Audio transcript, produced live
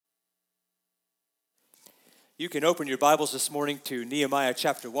You can open your Bibles this morning to Nehemiah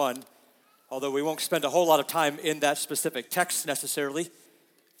chapter 1, although we won't spend a whole lot of time in that specific text necessarily.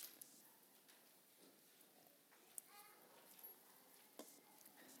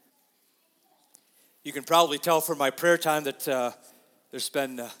 You can probably tell from my prayer time that there's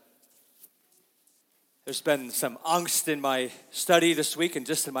been some angst in my study this week and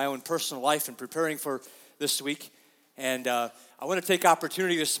just in my own personal life and preparing for this week. And I want to take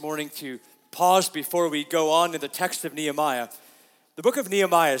opportunity this morning to pause before we go on in the text of Nehemiah. The book of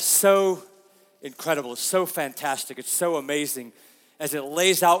Nehemiah is so incredible, it's so fantastic, it's so amazing as it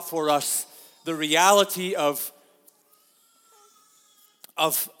lays out for us the reality of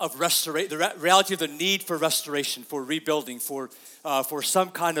restoration, the reality of the need for restoration, for rebuilding, for some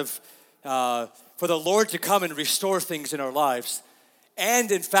kind of, for the Lord to come and restore things in our lives. And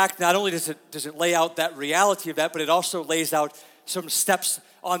in fact, not only does it lay out that reality of that, but it also lays out some steps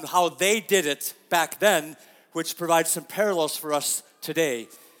on how they did it back then, which provides some parallels for us today.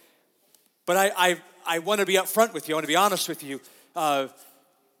 But I want to be upfront with you. I want to be honest with you.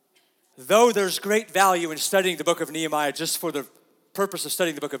 Though there's great value in studying the book of Nehemiah just for the purpose of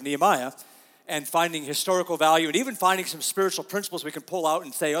studying the book of Nehemiah and finding historical value and even finding some spiritual principles we can pull out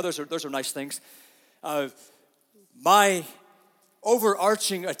and say, oh, those are nice things. My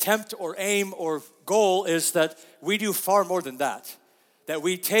overarching attempt or aim or goal is that we do far more than that. That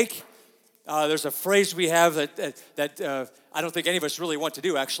we take, there's a phrase we have that I don't think any of us really want to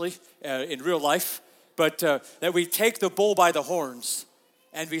do actually in real life, but that we take the bull by the horns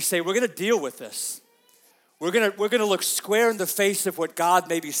and we say, we're going to deal with this. We're going to look square in the face of what God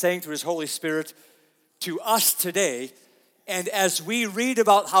may be saying through His Holy Spirit to us today. And as we read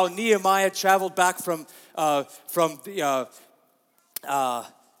about how Nehemiah traveled back from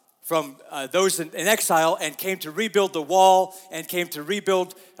those in exile and came to rebuild the wall and came to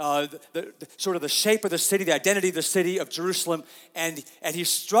rebuild the shape of the city, the identity of the city of Jerusalem, and he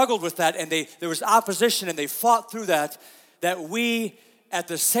struggled with that, and there was opposition, and they fought through that we, at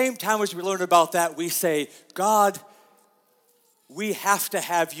the same time as we learn about that, we say, God, we have to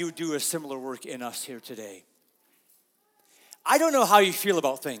have you do a similar work in us here today. I don't know how you feel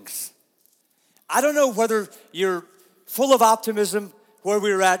about things. I don't know whether you're full of optimism where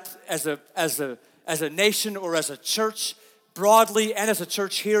we're at as a nation or as a church broadly and as a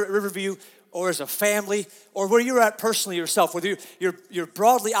church here at Riverview or as a family or where you're at personally yourself, whether you're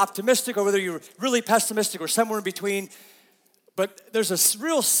broadly optimistic or whether you're really pessimistic or somewhere in between. But there's a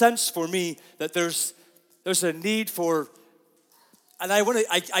real sense for me that there's a need for, and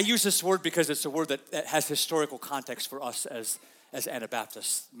I use this word because it's a word that has historical context for us as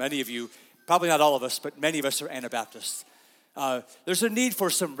Anabaptists. Many of you, probably not all of us, but many of us are Anabaptists. There's a need for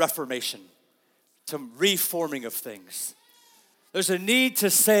some reformation, some reforming of things. There's a need to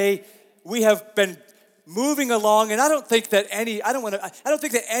say we have been moving along, and I don't think that any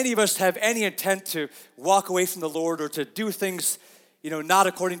of us have any intent to walk away from the Lord or to do things, not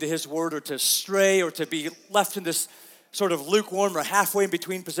according to His word, or to stray, or to be left in this sort of lukewarm or halfway in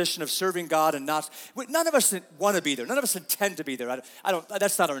between position of serving God and not. None of us want to be there. None of us intend to be there.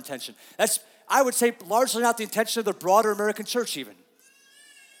 That's not our intention. That's, I would say, largely not the intention of the broader American church even.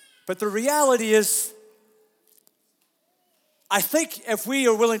 But the reality is, I think if we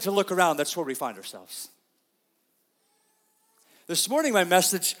are willing to look around, that's where we find ourselves. This morning, my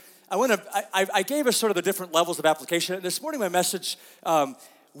message, I gave us sort of the different levels of application. This morning, my message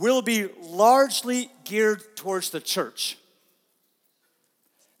will be largely geared towards the church.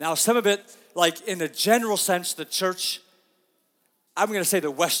 Now, some of it, like in a general sense, the church, I'm going to say the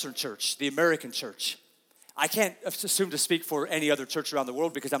Western church, the American church. I can't assume to speak for any other church around the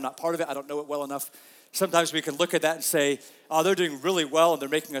world because I'm not part of it. I don't know it well enough. Sometimes we can look at that and say, oh, they're doing really well and they're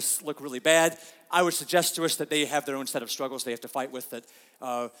making us look really bad. I would suggest to us that they have their own set of struggles they have to fight with that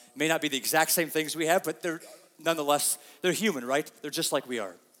may not be the exact same things we have, but they're nonetheless, they're human, right? They're just like we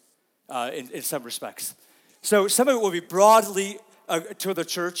are in some respects. So some of it will be broadly to the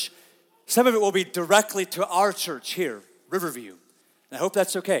church. Some of it will be directly to our church here, Riverview. And I hope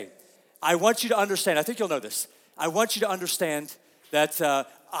that's okay. I want you to understand, I think you'll know this. I want you to understand that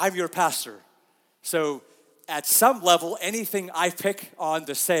I'm your pastor. So at some level, anything I pick on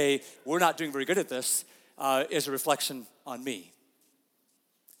to say, we're not doing very good at this, is a reflection on me.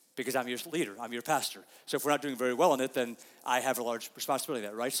 Because I'm your leader, I'm your pastor. So if we're not doing very well in it, then I have a large responsibility in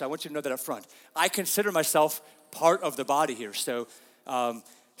that, right? So I want you to know that up front. I consider myself part of the body here. So some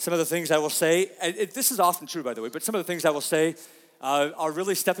of the things I will say, this is often true, by the way, but some of the things I will say are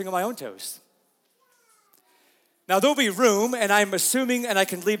really stepping on my own toes. Now, there'll be room, and I'm assuming, and I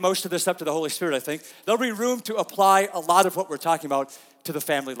can leave most of this up to the Holy Spirit, I think, there'll be room to apply a lot of what we're talking about to the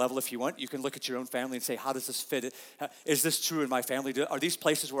family level if you want. You can look at your own family and say, how does this fit? Is this true in my family? Are these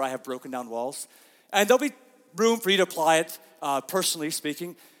places where I have broken down walls? And there'll be room for you to apply it, personally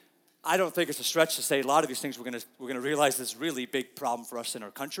speaking. I don't think it's a stretch to say a lot of these things we're gonna realize this really big problem for us in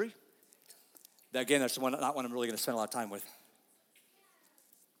our country. Again, that's not one I'm really gonna spend a lot of time with.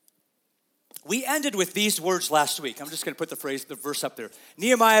 We ended with these words last week. I'm just going to put the verse up there.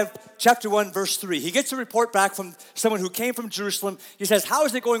 Nehemiah chapter 1, verse 3. He gets a report back from someone who came from Jerusalem. He says, how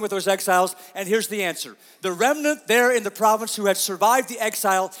is it going with those exiles? And here's the answer. The remnant there in the province who had survived the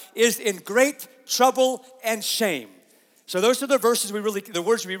exile is in great trouble and shame. So those are the words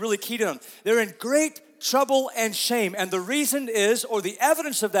we really keyed in on. They're in great trouble and shame. And the reason is, or the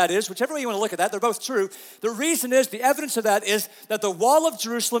evidence of that is, whichever way you want to look at that, they're both true. The reason is, the evidence of that is that the wall of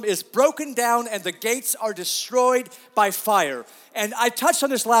Jerusalem is broken down and the gates are destroyed by fire. And I touched on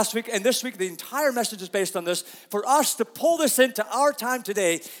this last week, and this week the entire message is based on this, for us to pull this into our time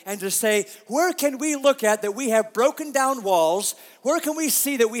today and to say, where can we look at that we have broken down walls? Where can we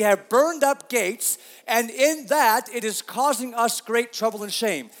see that we have burned up gates? And in that, it is causing us great trouble and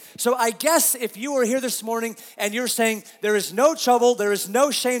shame. So I guess if you are here this morning and you're saying there is no trouble, there is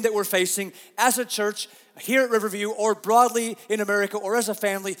no shame that we're facing as a church, here at Riverview or broadly in America or as a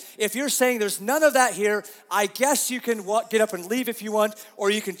family, if you're saying there's none of that here, I guess you can get up and leave if you want, or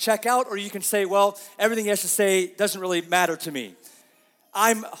you can check out, or you can say, well, everything he has to say doesn't really matter to me.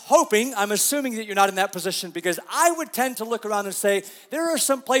 I'm assuming that you're not in that position, because I would tend to look around and say, there are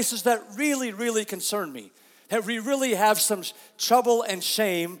some places that really, really concern me, that we really have some trouble and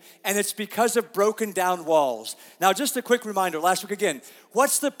shame, and it's because of broken down walls. Now, just a quick reminder, last week again,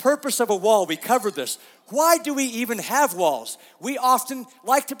 what's the purpose of a wall? We covered this. Why do we even have walls? We often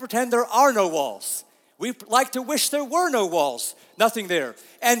like to pretend there are no walls. We like to wish there were no walls, nothing there.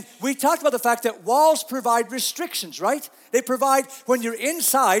 And we talked about the fact that walls provide restrictions, right? They provide, when you're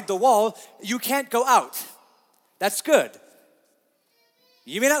inside the wall, you can't go out. That's good.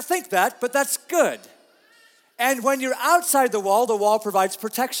 You may not think that, but that's good. And when you're outside the wall provides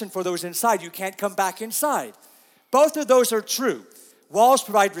protection for those inside. You can't come back inside. Both of those are true. Walls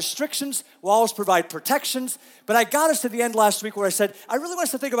provide restrictions, walls provide protections, but I got us to the end last week where I said, I really want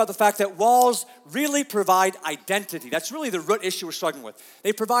us to think about the fact that walls really provide identity. That's really the root issue we're struggling with.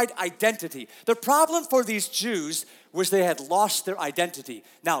 They provide identity. The problem for these Jews was they had lost their identity.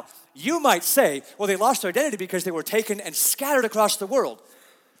 Now, you might say, well, they lost their identity because they were taken and scattered across the world.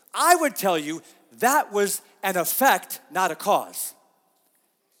 I would tell you that was an effect, not a cause.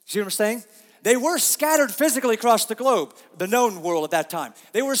 See what I'm saying? They were scattered physically across the globe, the known world at that time.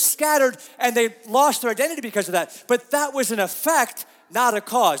 They were scattered and they lost their identity because of that. But that was an effect, not a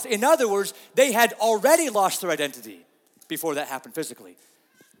cause. In other words, they had already lost their identity before that happened physically,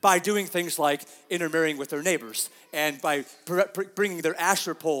 by doing things like intermarrying with their neighbors and by bringing their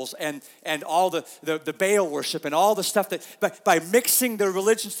Asherah poles and all the Baal worship and all the stuff that, by mixing their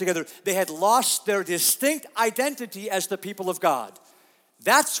religions together, they had lost their distinct identity as the people of God.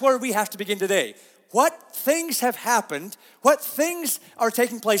 That's where we have to begin today. What things have happened? What things are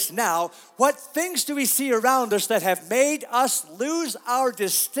taking place now? What things do we see around us that have made us lose our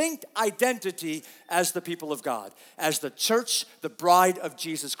distinct identity as the people of God, as the church, the bride of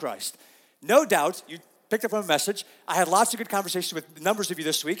Jesus Christ? No doubt, you picked up on a message. I had lots of good conversations with numbers of you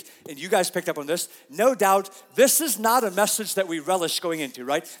this week, and you guys picked up on this. No doubt, this is not a message that we relish going into,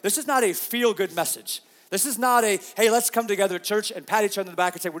 right? This is not a feel-good message. This is not a, hey, let's come together at church and pat each other on the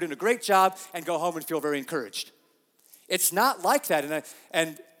back and say, we're doing a great job, and go home and feel very encouraged. It's not like that.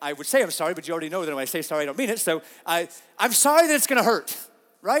 And I would say I'm sorry, but you already know that when I say sorry, I don't mean it. So I'm sorry that it's going to hurt,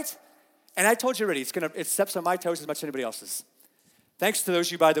 right? And I told you already, it steps on my toes as much as anybody else's. Thanks to those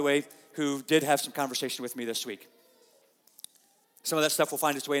of you, by the way, who did have some conversation with me this week. Some of that stuff will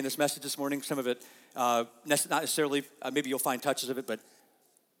find its way in this message this morning. Some of it, not necessarily, maybe you'll find touches of it, but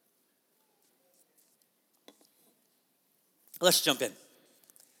let's jump in.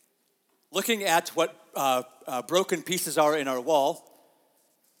 Looking at what broken pieces are in our wall,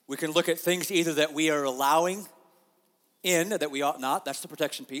 we can look at things either that we are allowing in that we ought not, that's the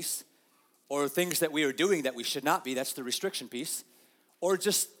protection piece, or things that we are doing that we should not be, that's the restriction piece, or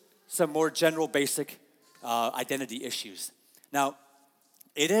just some more general basic identity issues. Now,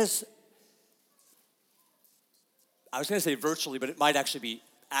 it is, I was going to say virtually, but it might actually be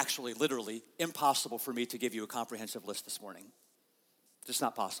literally impossible for me to give you a comprehensive list this morning. Just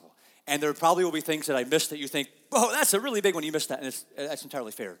not possible. And there probably will be things that I missed that you think, oh, that's a really big one, you missed that, and that's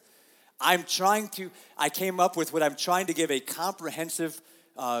entirely fair. I came up with what I'm trying to give a comprehensive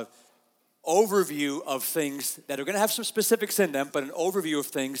overview of things that are going to have some specifics in them, but an overview of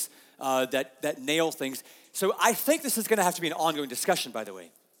things that nail things. So I think this is going to have to be an ongoing discussion, by the way,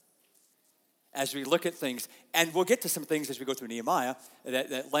 as we look at things. And we'll get to some things as we go through Nehemiah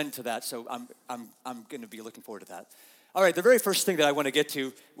that lend to that. So I'm going to be looking forward to that. All right, the very first thing that I want to get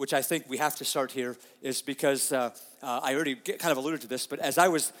to, which I think we have to start here, is because I already kind of alluded to this, but as I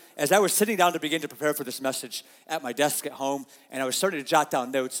was sitting down to begin to prepare for this message at my desk at home, and I was starting to jot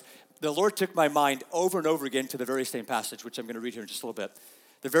down notes, the Lord took my mind over and over again to the very same passage, which I'm going to read here in just a little bit.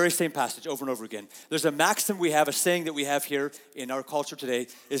 The very same passage over and over again. There's a maxim we have, a saying that we have here in our culture today,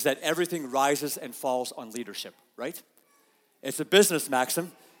 is that everything rises and falls on leadership, right? It's a business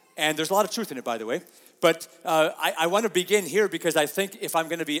maxim, and there's a lot of truth in it, by the way. But I want to begin here because I think if I'm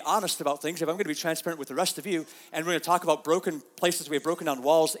going to be honest about things, if I'm going to be transparent with the rest of you, and we're going to talk about broken places, we have broken down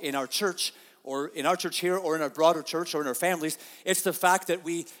walls in our church, or in our church here, or in our broader church, or in our families, it's the fact that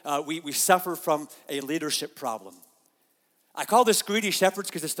we suffer from a leadership problem. I call this greedy shepherds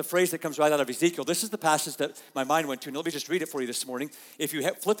because it's the phrase that comes right out of Ezekiel. This is the passage that my mind went to, and let me just read it for you this morning. If you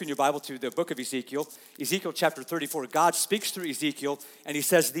flip in your Bible to the book of Ezekiel, Ezekiel chapter 34, God speaks through Ezekiel, and he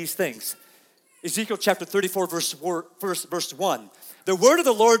says these things. Ezekiel chapter 34, verse 1. The word of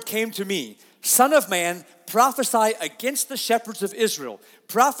the Lord came to me, Son of man, prophesy against the shepherds of Israel.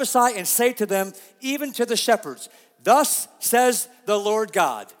 Prophesy and say to them, even to the shepherds, thus says the Lord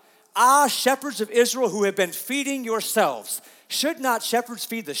God. Ah, shepherds of Israel who have been feeding yourselves. Should not shepherds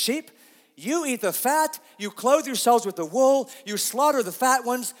feed the sheep? You eat the fat, you clothe yourselves with the wool, you slaughter the fat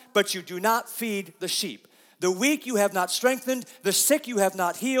ones, but you do not feed the sheep. The weak you have not strengthened, the sick you have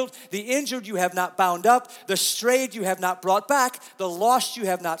not healed, the injured you have not bound up, the strayed you have not brought back, the lost you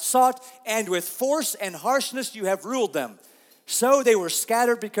have not sought, and with force and harshness you have ruled them. So they were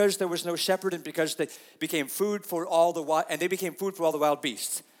scattered because there was no shepherd, and because they became food for all the wild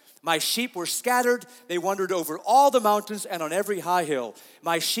beasts. My sheep were scattered, they wandered over all the mountains and on every high hill.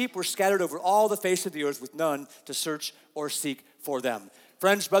 My sheep were scattered over all the face of the earth with none to search or seek for them.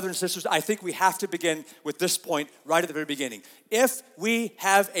 Friends, brothers and sisters, I think we have to begin with this point right at the very beginning. If we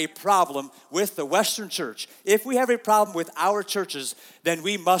have a problem with the Western church, if we have a problem with our churches, then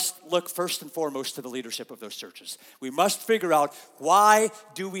we must look first and foremost to the leadership of those churches. We must figure out, why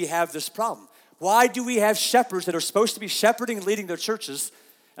do we have this problem? Why do we have shepherds that are supposed to be shepherding and leading their churches?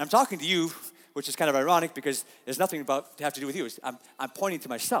 And I'm talking to you, which is kind of ironic because there's nothing to have to do with you. I'm pointing to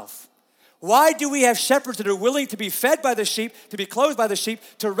myself. Why do we have shepherds that are willing to be fed by the sheep, to be clothed by the sheep,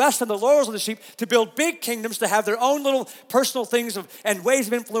 to rest on the laurels of the sheep, to build big kingdoms, to have their own little personal things and ways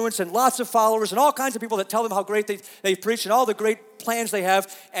of influence and lots of followers and all kinds of people that tell them how great they preach and all the great plans they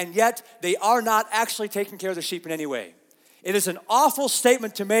have, and yet they are not actually taking care of the sheep in any way? It is an awful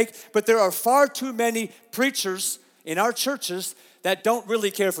statement to make, but there are far too many preachers in our churches that don't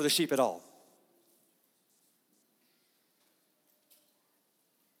really care for the sheep at all.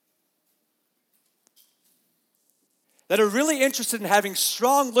 That are really interested in having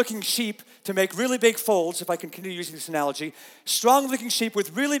strong-looking sheep to make really big folds, if I can continue using this analogy, strong-looking sheep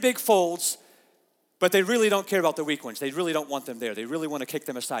with really big folds, but they really don't care about the weak ones. They really don't want them there. They really want to kick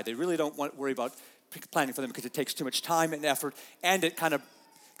them aside. They really don't worry about planning for them because it takes too much time and effort, and it kind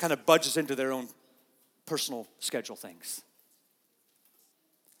of budges into their own personal schedule things.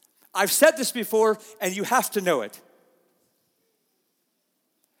 I've said this before, and you have to know it.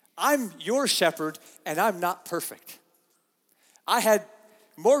 I'm your shepherd, and I'm not perfect. I had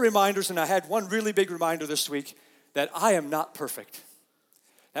more reminders, and I had one really big reminder this week that I am not perfect.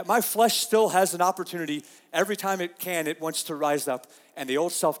 That my flesh still has an opportunity. Every time it wants to rise up, and the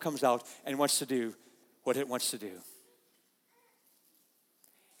old self comes out and wants to do what it wants to do.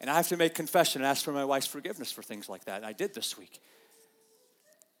 And I have to make confession and ask for my wife's forgiveness for things like that, and I did this week.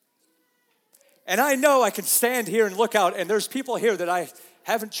 And I know I can stand here and look out, and there's people here that I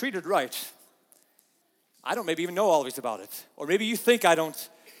haven't treated right. I don't maybe even know always about it. Or maybe you think I don't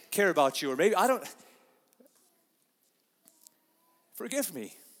care about you, or maybe I don't. Forgive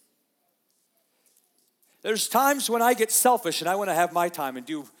me. There's times when I get selfish and I want to have my time and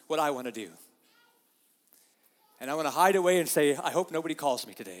do what I want to do. And I want to hide away and say, I hope nobody calls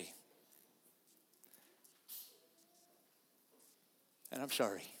me today. And I'm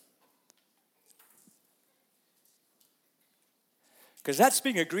sorry. Because that's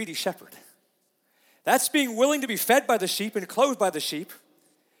being a greedy shepherd. That's being willing to be fed by the sheep and clothed by the sheep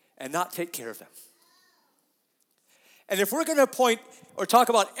and not take care of them. And if we're going to point or talk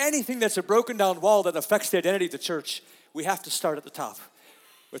about anything that's a broken down wall that affects the identity of the church, we have to start at the top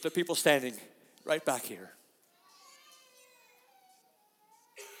with the people standing right back here.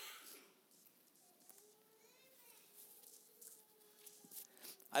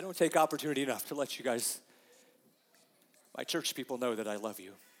 I don't take opportunity enough to let you guys, my church people, know that I love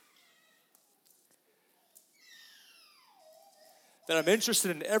you. That I'm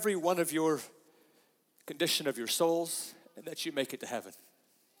interested in every one of your condition of your souls, and that you make it to heaven.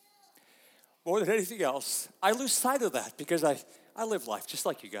 More than anything else, I lose sight of that because I live life just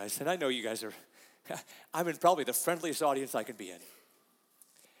like you guys, and I know you guys are, I'm in probably the friendliest audience I can be in.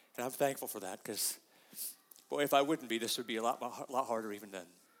 And I'm thankful for that because, boy, if I wouldn't be, this would be a lot harder even then.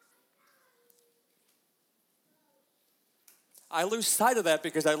 I lose sight of that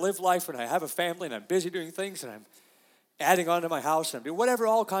because I live life and I have a family and I'm busy doing things and I'm adding on to my house and I'm doing whatever,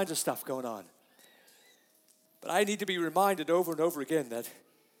 all kinds of stuff going on. But I need to be reminded over and over again that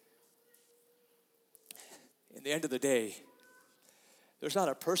in the end of the day, there's not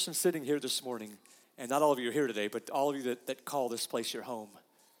a person sitting here this morning, and not all of you are here today, but all of you that call this place your home,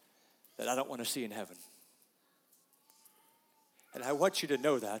 that I don't want to see in heaven. And I want you to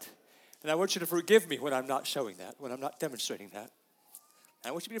know that. And I want you to forgive me when I'm not showing that, when I'm not demonstrating that. And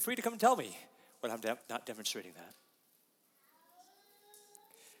I want you to be free to come and tell me when I'm not demonstrating that.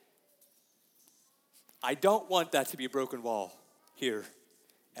 I don't want that to be a broken wall here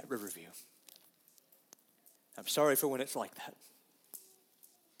at Riverview. I'm sorry for when it's like that.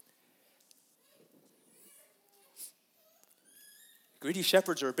 Greedy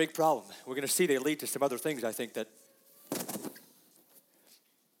shepherds are a big problem. We're going to see they lead to some other things, I think, that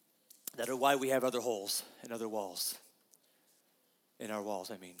are why we have other holes and other walls. In our walls,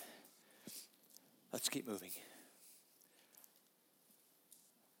 I mean. Let's keep moving.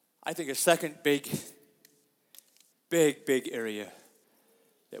 I think a second big area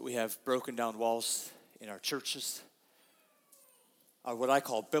that we have broken down walls in our churches are what I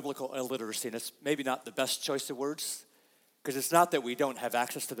call biblical illiteracy. And it's maybe not the best choice of words, because it's not that we don't have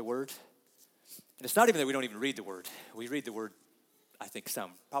access to the Word. And it's not even that we don't even read the Word. We read the Word, I think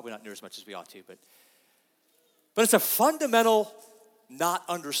some. Probably not near as much as we ought to. But it's a fundamental not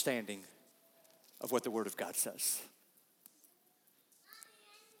understanding of what the Word of God says.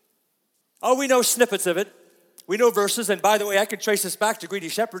 Oh, we know snippets of it. We know verses, and by the way, I can trace this back to greedy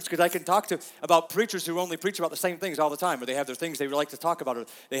shepherds because I can talk about preachers who only preach about the same things all the time, or they have their things they like to talk about, or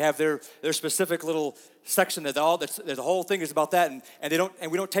they have their specific little section that the whole thing is about that,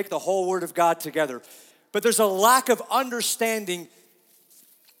 and we don't take the whole Word of God together. But there's a lack of understanding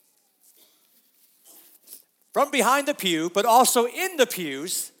from behind the pew, but also in the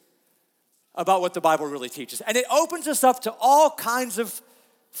pews about what the Bible really teaches, and it opens us up to all kinds of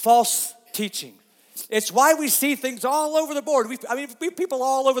false teaching. It's why we see things all over the board. We people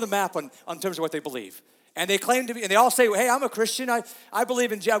all over the map on terms of what they believe. And they claim to be, and they all say, hey, I'm a Christian. I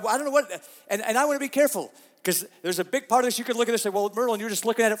believe in Jesus. I don't know what, and I want to be careful because there's a big part of this. You could look at this and say, well, Merlin, you're just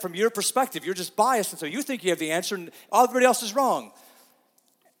looking at it from your perspective. You're just biased, and so you think you have the answer, and everybody else is wrong.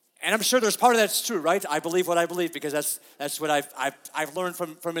 And I'm sure there's part of that's true, right? I believe what I believe because that's what I've learned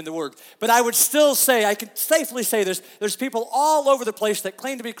from in the Word. But I would still say, I can safely say there's people all over the place that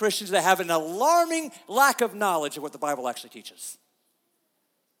claim to be Christians that have an alarming lack of knowledge of what the Bible actually teaches.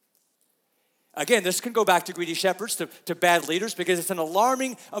 Again, this can go back to greedy shepherds, to bad leaders, because it's an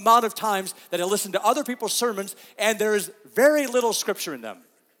alarming amount of times that I listen to other people's sermons and there is very little scripture in them.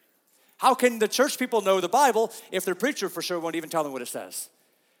 How can the church people know the Bible if their preacher for sure won't even tell them what it says?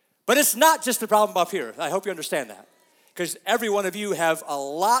 But it's not just the problem up here. I hope you understand that. Because every one of you have a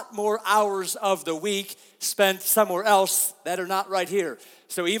lot more hours of the week spent somewhere else that are not right here.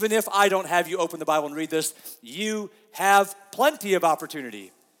 So even if I don't have you open the Bible and read this, you have plenty of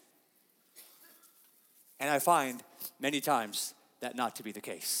opportunity. And I find many times that not to be the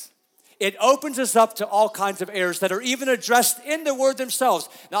case. It opens us up to all kinds of errors that are even addressed in the Word themselves.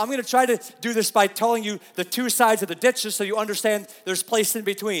 Now, I'm going to try to do this by telling you the two sides of the ditches so you understand there's place in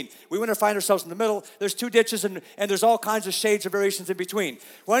between. We want to find ourselves in the middle. There's two ditches, and there's all kinds of shades of variations in between.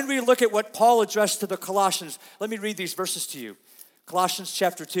 When we look at what Paul addressed to the Colossians, let me read these verses to you. Colossians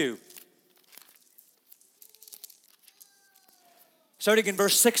chapter 2. Starting in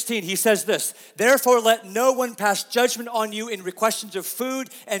verse 16, he says this, therefore let no one pass judgment on you in questions of food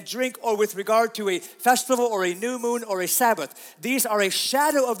and drink or with regard to a festival or a new moon or a Sabbath. These are a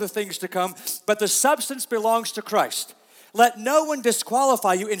shadow of the things to come, but the substance belongs to Christ. Let no one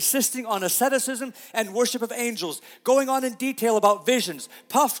disqualify you, insisting on asceticism and worship of angels, going on in detail about visions,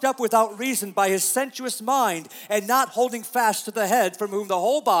 puffed up without reason by his sensuous mind, and not holding fast to the head, from whom the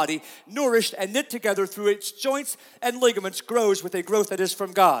whole body, nourished and knit together through its joints and ligaments, grows with a growth that is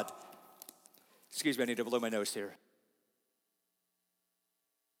from God. Excuse me, I need to blow my nose here.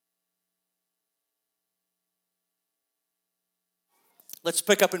 Let's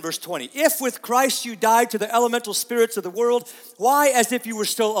pick up in verse 20. If with Christ you died to the elemental spirits of the world, why, as if you were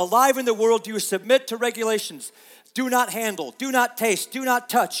still alive in the world, do you submit to regulations? Do not handle, do not taste, do not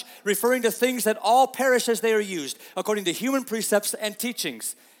touch, referring to things that all perish as they are used, according to human precepts and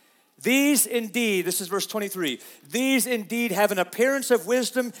teachings. These indeed, this is verse 23, these indeed have an appearance of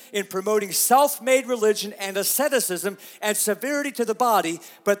wisdom in promoting self-made religion and asceticism and severity to the body,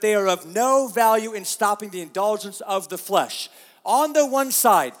 but they are of no value in stopping the indulgence of the flesh. On the one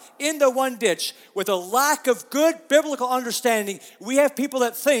side, in the one ditch, with a lack of good biblical understanding, we have people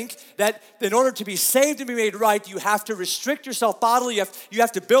that think that in order to be saved and be made right, you have to restrict yourself bodily. You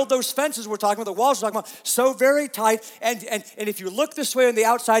have to build those fences we're talking about, the walls we're talking about, so very tight. And if you look this way on the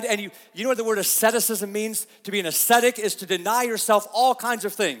outside, and you know what the word asceticism means? To be an ascetic is to deny yourself all kinds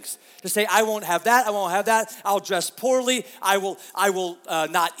of things. To say, I won't have that, I won't have that, I'll dress poorly, I will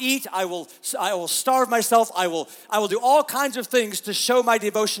not eat, I will starve myself, I will do all kinds of things to show my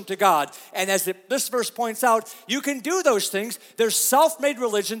devotion to God. And as this verse points out, you can do those things. They're self-made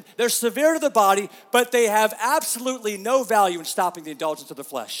religion, they're severe to the body, but they have absolutely no value in stopping the indulgence of the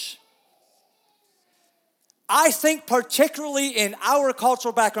flesh. I think particularly in our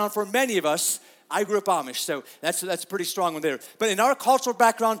cultural background, for many of us, I grew up Amish, so that's a pretty strong one there. But in our cultural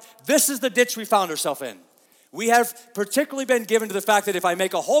background, this is the ditch we found ourselves in. We have particularly been given to the fact that if I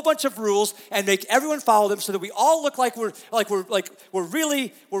make a whole bunch of rules and make everyone follow them so that we all look like we're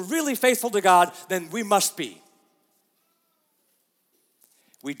really faithful to God, then we must be.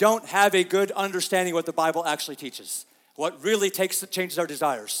 We don't have a good understanding of what the Bible actually teaches. What really changes our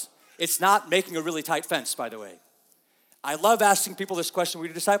desires. It's not making a really tight fence, by the way. I love asking people this question when we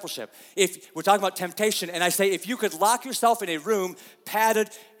do discipleship. If we're talking about temptation, and I say, if you could lock yourself in a room, padded,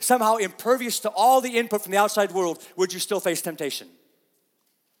 somehow impervious to all the input from the outside world, would you still face temptation?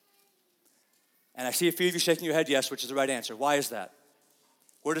 And I see a few of you shaking your head yes, which is the right answer. Why is that?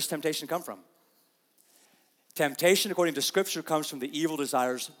 Where does temptation come from? Temptation, according to Scripture, comes from the evil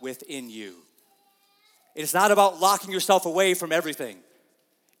desires within you. It's not about locking yourself away from everything.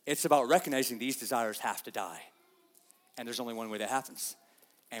 It's about recognizing these desires have to die. And there's only one way that happens.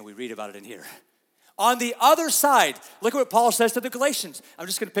 And we read about it in here. On the other side, look at what Paul says to the Galatians. I'm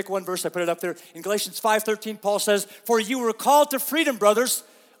just going to pick one verse. I put it up there. In Galatians 5:13, Paul says, "For you were called to freedom, brothers.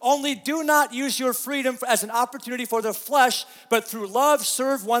 Only do not use your freedom as an opportunity for the flesh, but through love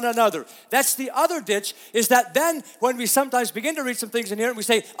serve one another." That's the other ditch, is that then when we sometimes begin to read some things in here and we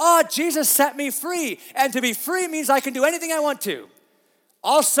say, "Oh, Jesus set me free. And to be free means I can do anything I want to."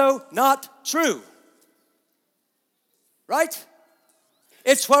 Also not true. Right?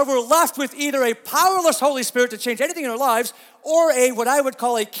 It's where we're left with either a powerless Holy Spirit to change anything in our lives, or what I would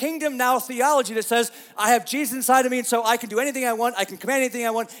call a kingdom now theology that says, I have Jesus inside of me, and so I can do anything I want, I can command anything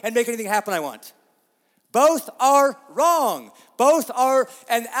I want, and make anything happen I want. Both are wrong. Both are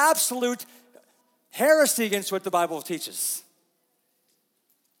an absolute heresy against what the Bible teaches.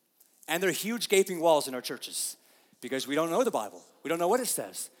 And they're huge gaping walls in our churches because we don't know the Bible. We don't know what it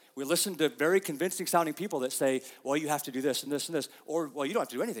says. We listen to very convincing sounding people that say, well, you have to do this and this and this. Or, well, you don't have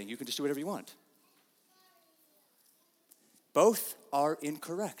to do anything. You can just do whatever you want. Both are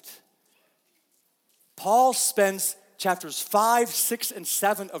incorrect. Paul spends chapters 5, 6, and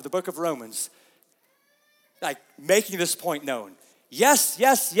 7 of the book of Romans making this point known. Yes,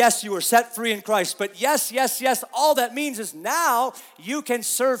 yes, yes, you were set free in Christ. But yes, yes, yes, all that means is now you can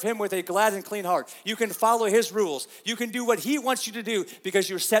serve him with a glad and clean heart. You can follow his rules. You can do what he wants you to do because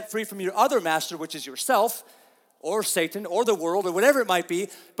you're set free from your other master, which is yourself or Satan or the world or whatever it might be.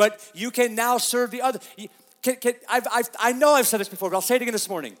 But you can now serve the other. I know I've said this before, but I'll say it again this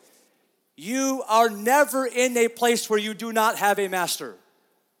morning. You are never in a place where you do not have a master.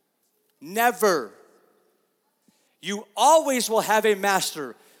 Never. You always will have a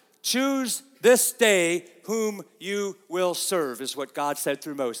master. Choose this day whom you will serve, is what God said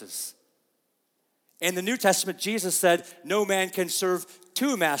through Moses. In the New Testament, Jesus said, no man can serve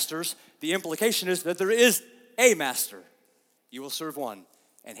two masters. The implication is that there is a master. You will serve one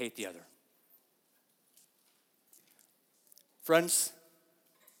and hate the other. Friends,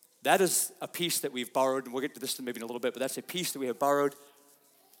 that is a piece that we've borrowed, and we'll get to this maybe in a little bit, but that's a piece that we have borrowed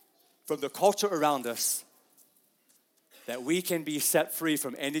from the culture around us, that we can be set free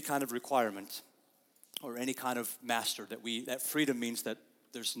from any kind of requirement or any kind of master, that freedom means that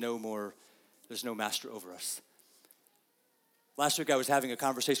there's no master over us. Last week I was having a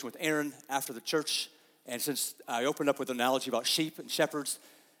conversation with Aaron after the church, and since I opened up with an analogy about sheep and shepherds,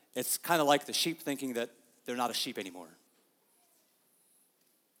 it's kind of like the sheep thinking that they're not a sheep anymore,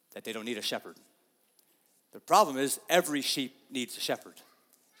 that they don't need a shepherd. The problem is every sheep needs a shepherd,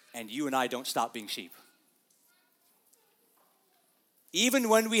 and you and I don't stop being sheep. Even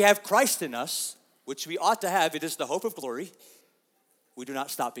when we have Christ in us, which we ought to have, it is the hope of glory, we do not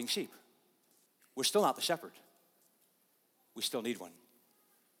stop being sheep. We're still not the shepherd. We still need one.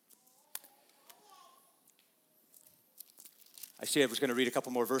 I see I was going to read a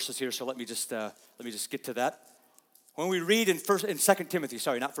couple more verses here, so let me just get to that. When we read in 2 Timothy,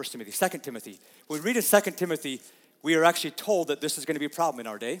 not 1 Timothy, 2 Timothy. When we read in 2 Timothy, we are actually told that this is going to be a problem in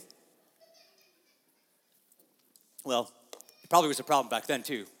our day. Well, it probably was a problem back then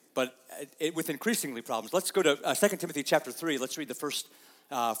too, but with increasingly problems. Let's go to 2 Timothy chapter 3. Let's read the first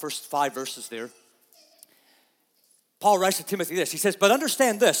 5 verses there. Paul writes to Timothy this. He says, "But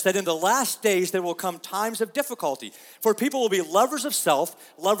understand this, that in the last days there will come times of difficulty. For people will be lovers of self,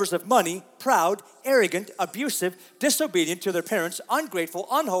 lovers of money, proud, arrogant, abusive, disobedient to their parents, ungrateful,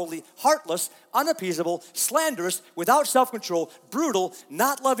 unholy, heartless, unappeasable, slanderous, without self-control, brutal,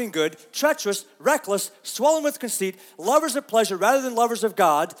 not loving good, treacherous, reckless, swollen with conceit, lovers of pleasure rather than lovers of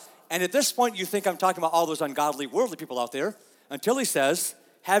God." And at this point, you think I'm talking about all those ungodly, worldly people out there, until he says,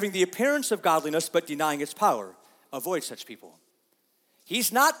 "having the appearance of godliness but denying its power." Avoid such people.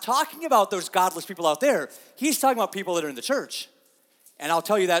 He's not talking about those godless people out there. He's talking about people that are in the church. And I'll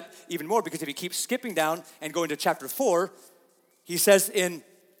tell you that even more, because if you keep skipping down and going to chapter 4, he says in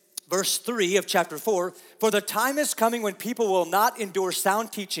verse 3 of chapter 4, "For the time is coming when people will not endure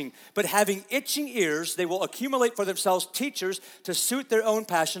sound teaching, but having itching ears, they will accumulate for themselves teachers to suit their own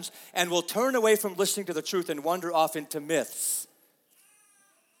passions, and will turn away from listening to the truth and wander off into myths."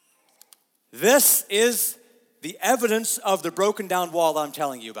 This is the evidence of the broken down wall I'm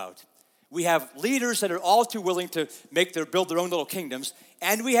telling you about. We have leaders that are all too willing to build their own little kingdoms,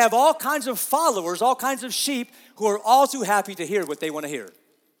 and we have all kinds of followers, all kinds of sheep who are all too happy to hear what they want to hear.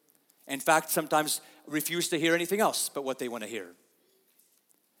 In fact, sometimes refuse to hear anything else but what they want to hear.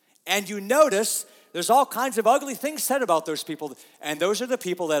 And you notice there's all kinds of ugly things said about those people, and those are the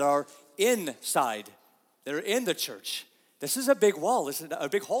people that are inside. They're in the church. This is a big wall, isn't it? A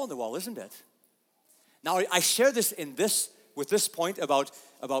big hole in the wall, isn't it? Now, I share this with this point about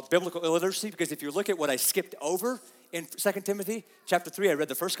biblical illiteracy, because if you look at what I skipped over in 2 Timothy chapter 3, I read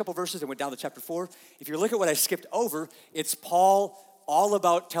the first couple verses and went down to chapter 4. If you look at what I skipped over, it's Paul all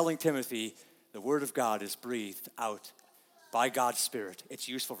about telling Timothy the word of God is breathed out by God's Spirit. It's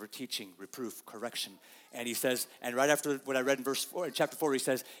useful for teaching, reproof, correction. And he says, and right after what I read in chapter 4, he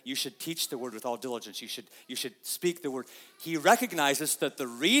says, you should teach the word with all diligence. You should speak the word. He recognizes that the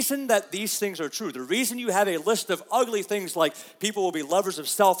reason that these things are true, the reason you have a list of ugly things like people will be lovers of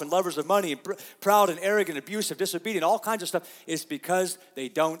self and lovers of money and proud and arrogant, abusive, disobedient, all kinds of stuff, is because they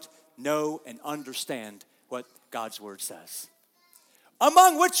don't know and understand what God's word says.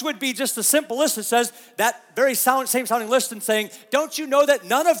 Among which would be just the simple list that says that very same sounding list and saying, don't you know that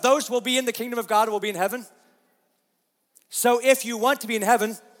none of those will be in the kingdom of God or will be in heaven? So if you want to be in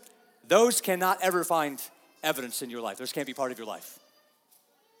heaven, those cannot ever find evidence in your life. Those can't be part of your life.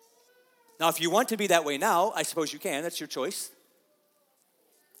 Now, if you want to be that way now, I suppose you can. That's your choice.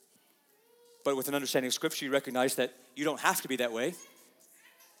 But with an understanding of Scripture, you recognize that you don't have to be that way.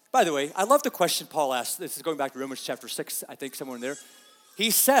 By the way, I love the question Paul asked. This is going back to Romans chapter 6, I think, somewhere in there. He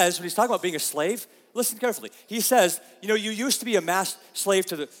says, when he's talking about being a slave, listen carefully. He says, you used to be a mass slave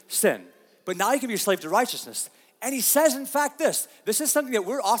to the sin, but now you can be a slave to righteousness. And he says, in fact, this is something that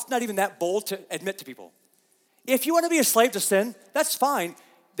we're often not even that bold to admit to people. If you want to be a slave to sin, that's fine.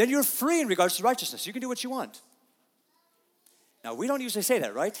 Then you're free in regards to righteousness. You can do what you want. Now, we don't usually say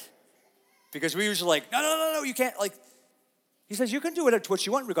that, right? Because we usually like, no, you can't. Like, he says, you can do what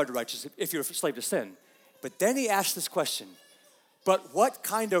you want in regard to righteousness if you're a slave to sin. But then he asks this question, but what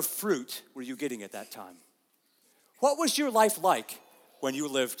kind of fruit were you getting at that time? What was your life like when you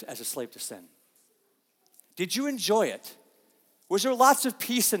lived as a slave to sin? Did you enjoy it? Was there lots of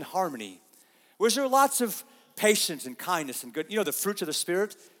peace and harmony? Was there lots of patience and kindness and good, the fruits of the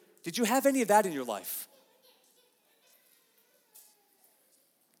Spirit? Did you have any of that in your life?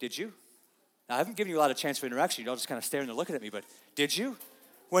 Did you? Now, I haven't given you a lot of chance for interaction. You're all just kind of staring and looking at me, but did you?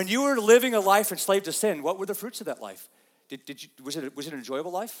 When you were living a life enslaved to sin, what were the fruits of that life? Was it an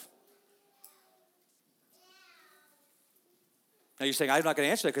enjoyable life? Now you're saying, I'm not going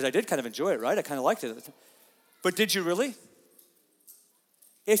to answer that because I did kind of enjoy it, right? I kind of liked it. But did you really?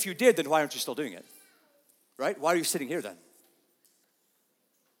 If you did, then why aren't you still doing it? Right? Why are you sitting here then?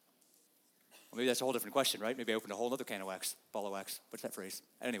 Well, maybe that's a whole different question, right? Maybe I opened a whole other can of wax, ball of wax. What's that phrase?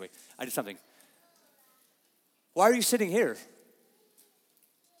 Anyway, I did something. Why are you sitting here?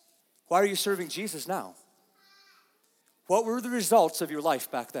 Why are you serving Jesus now? What were the results of your life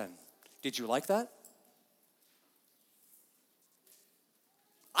back then? Did you like that?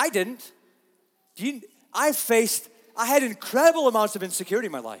 I didn't. I faced I had incredible amounts of insecurity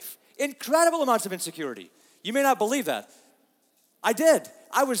in my life. Incredible amounts of insecurity. You may not believe that. I did.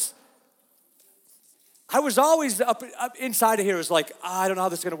 I was always up inside of here. It was like, I don't know how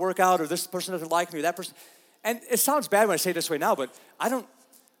this is going to work out, or this person doesn't like me, or that person. And it sounds bad when I say it this way now, but I don't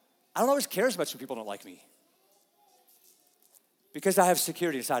always care as much when people don't like me. Because I have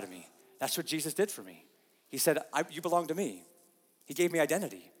security inside of me. That's what Jesus did for me. He said, you belong to me. He gave me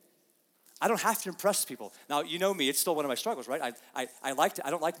identity. I don't have to impress people. Now, you know me, it's still one of my struggles, right? I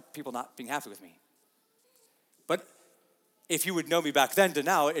don't like people not being happy with me. But if you would know me back then to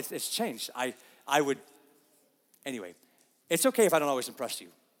now, it's changed. I would, anyway, it's okay if I don't always impress you.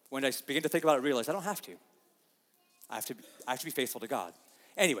 When I begin to think about it, I realize I don't have to. I have to be faithful to God.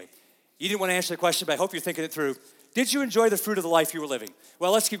 Anyway, you didn't want to answer the question, but I hope you're thinking it through. Did you enjoy the fruit of the life you were living?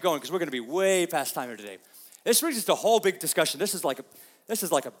 Well, let's keep going because we're going to be way past time here today. This brings us to a whole big discussion. This is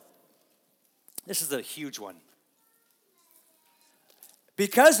a huge one.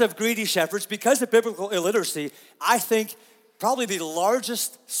 Because of greedy shepherds, because of biblical illiteracy, I think probably the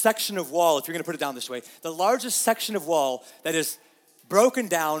largest section of wall, if you're going to put it down this way, the largest section of wall that is broken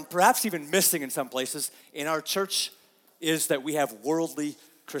down, perhaps even missing in some places, in our church is that we have worldly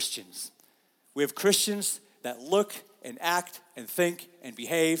Christians. We have Christians that look and act and think and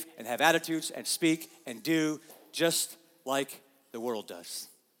behave and have attitudes and speak and do just like the world does.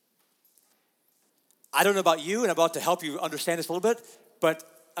 I don't know about you, and I'm about to help you understand this a little bit, but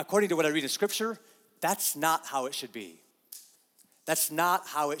according to what I read in Scripture, that's not how it should be. That's not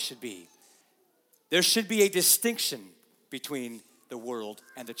how it should be. There should be a distinction between the world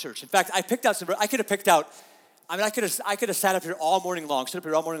and the church. In fact, I could have sat up here all morning long,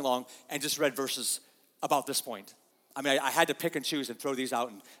 and just read verses about this point. I mean, I had to pick and choose and throw these out,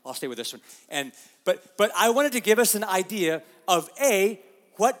 and I'll stay with this one. But I wanted to give us an idea of A,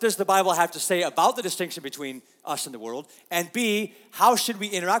 what does the Bible have to say about the distinction between us and the world, and B, how should we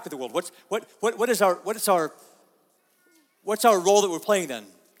interact with the world? What's our role that we're playing then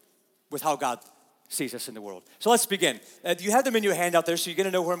with how God sees us in the world? So let's begin. You have them in your hand out there, so you're going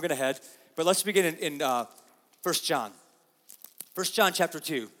to know where I'm going to head. But let's begin in 1 John. 1 John chapter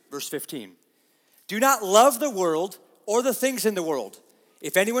 2, verse 15. Do not love the world or the things in the world.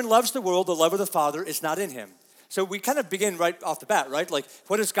 If anyone loves the world, the love of the Father is not in him. So we kind of begin right off the bat, right? Like,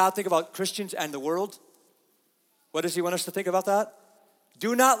 what does God think about Christians and the world? What does he want us to think about that?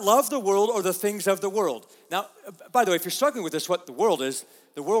 Do not love the world or the things of the world. Now, by the way, if you're struggling with this, what the world is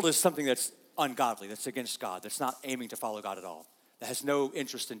something that's ungodly, that's against God, that's not aiming to follow God at all, that has no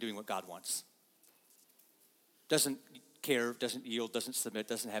interest in doing what God wants. Doesn't care, doesn't yield, doesn't submit,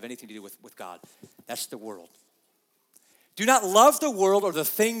 doesn't have anything to do with God. That's the world. Do not love the world or the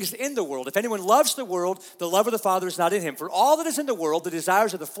things in the world. If anyone loves the world, the love of the Father is not in him. For all that is in the world, the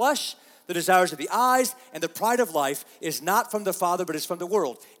desires of the flesh, the desires of the eyes, and the pride of life is not from the Father, but is from the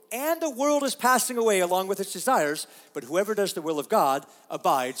world. And the world is passing away along with its desires, but whoever does the will of God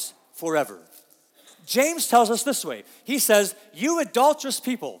abides forever. James tells us this way. He says, you adulterous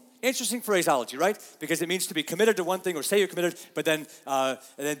people. Interesting phraseology, right? Because it means to be committed to one thing or say you're committed, but then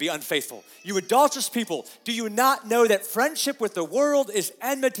be unfaithful. You adulterous people, do you not know that friendship with the world is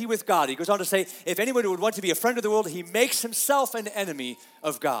enmity with God? He goes on to say, if anyone would want to be a friend of the world, he makes himself an enemy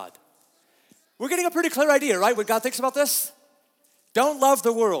of God. We're getting a pretty clear idea, right? What God thinks about this? Don't love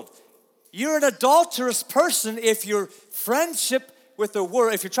the world. You're an adulterous person if your friendship with the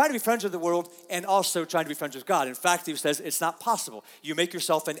world, if you're trying to be friends with the world and also trying to be friends with God. In fact, he says it's not possible. You make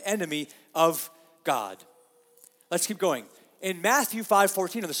yourself an enemy of God. Let's keep going. In Matthew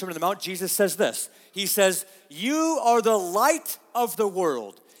 5:14 on the Sermon on the Mount, Jesus says this. He says, you are the light of the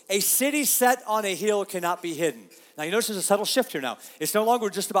world. A city set on a hill cannot be hidden. Now, you notice there's a subtle shift here now. It's no longer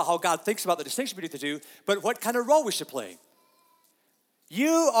just about how God thinks about the distinction between the two, but what kind of role we should play.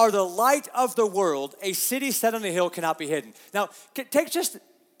 You are the light of the world. A city set on a hill cannot be hidden. Now, just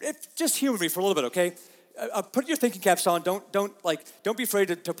humor me for a little bit, okay? Put your thinking caps on. Don't be afraid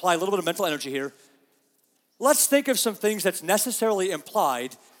to apply a little bit of mental energy here. Let's think of some things that's necessarily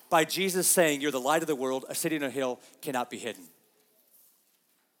implied by Jesus saying, you're the light of the world. A city on a hill cannot be hidden.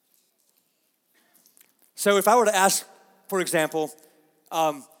 So if I were to ask, for example,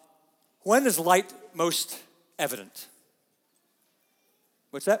 when is light most evident?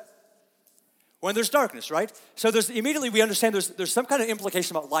 What's that? When there's darkness, right? So immediately we understand there's some kind of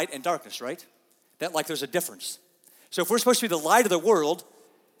implication about light and darkness, right? That like there's a difference. So if we're supposed to be the light of the world,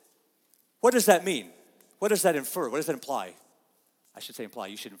 what does that mean? What does that infer? What does that imply? I should say imply,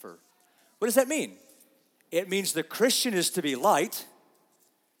 you should infer. What does that mean? It means the Christian is to be light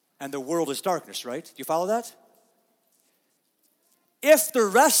and the world is darkness, right? Do you follow that? If the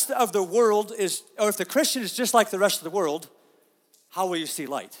rest of the world is, or if the Christian is just like the rest of the world, how will you see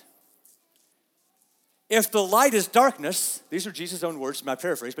light? If the light is darkness, these are Jesus' own words, my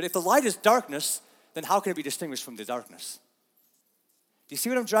paraphrase, but if the light is darkness, then how can it be distinguished from the darkness? Do you see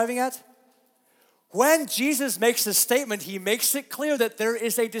what I'm driving at? When Jesus makes this statement, he makes it clear that there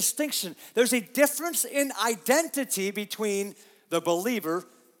is a distinction. There's a difference in identity between the believer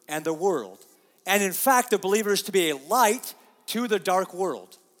and the world. And in fact, the believer is to be a light to the dark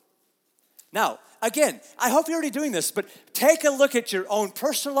world. Now, again, I hope you're already doing this, but take a look at your own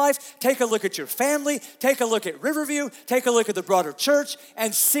personal life, take a look at your family, take a look at Riverview, take a look at the broader church,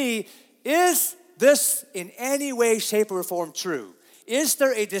 and see, is this in any way, shape, or form true? Is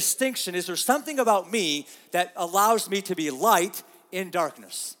there a distinction? Is there something about me that allows me to be light in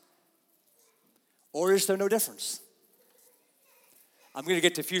darkness? Or is there no difference? I'm going to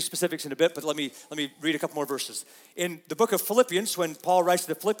get to a few specifics in a bit, but let me read a couple more verses. In the book of Philippians, when Paul writes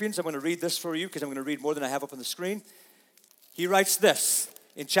to the Philippians, I'm going to read this for you because I'm going to read more than I have up on the screen. He writes this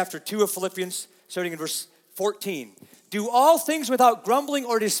in chapter 2 of Philippians, starting in verse 14. Do all things without grumbling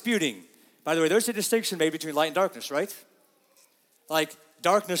or disputing. By the way, there's a distinction made between light and darkness, right? Like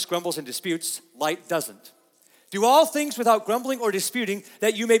darkness grumbles and disputes, light doesn't. Do all things without grumbling or disputing,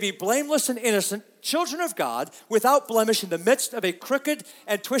 that you may be blameless and innocent, children of God, without blemish in the midst of a crooked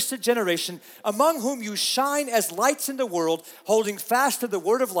and twisted generation, among whom you shine as lights in the world, holding fast to the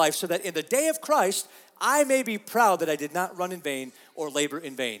word of life, so that in the day of Christ I may be proud that I did not run in vain or labor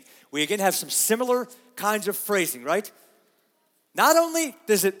in vain. We again have some similar kinds of phrasing, right? Not only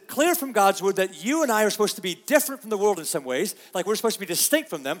is it clear from God's word that you and I are supposed to be different from the world in some ways, like we're supposed to be distinct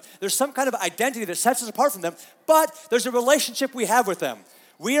from them, there's some kind of identity that sets us apart from them, but there's a relationship we have with them.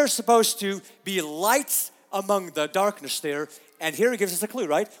 We are supposed to be lights among the darkness there, and here he gives us a clue,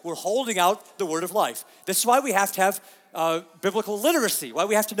 right? We're holding out the word of life. This is why we have to have biblical literacy, why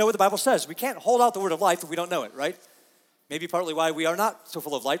we have to know what the Bible says. We can't hold out the word of life if we don't know it, right? Maybe partly why we are not so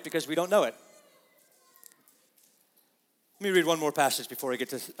full of light, because we don't know it. Let me read one more passage before I get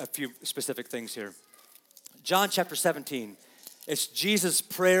to a few specific things here. John chapter 17. It's Jesus'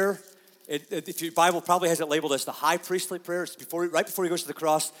 prayer. If your Bible probably has it labeled as the high priestly prayer. It's right before he goes to the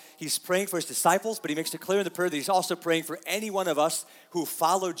cross. He's praying for his disciples, but he makes it clear in the prayer that he's also praying for any one of us who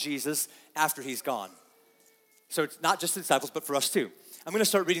follow Jesus after he's gone. So it's not just the disciples, but for us too. I'm going to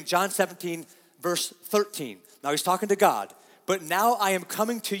start reading John 17, verse 13. Now he's talking to God. But now I am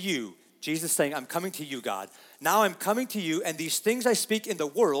coming to you. Jesus saying, I'm coming to you, God. Now I'm coming to you, and these things I speak in the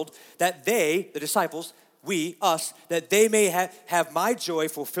world, that they, the disciples, we, us, that they may have my joy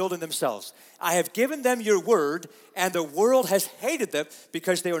fulfilled in themselves. I have given them your word, and the world has hated them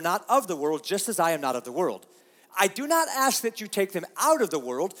because they are not of the world, just as I am not of the world. I do not ask that you take them out of the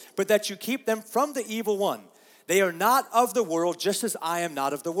world, but that you keep them from the evil one. They are not of the world, just as I am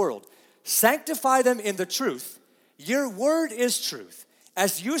not of the world. Sanctify them in the truth. Your word is truth.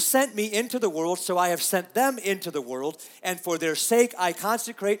 As you sent me into the world, so I have sent them into the world, and for their sake I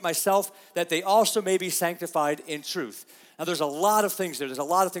consecrate myself, that they also may be sanctified in truth. Now there's a lot of things there. There's a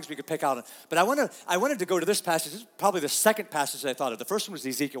lot of things we could pick out. But I wanted to go to this passage. This is probably the second passage that I thought of. The first one was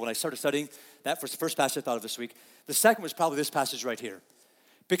Ezekiel. When I started studying, that was the first passage I thought of this week. The second was probably this passage right here.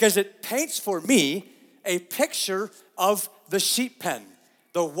 Because it paints for me a picture of the sheep pen.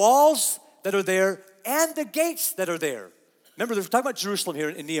 The walls that are there and the gates that are there. Remember, we're talking about Jerusalem here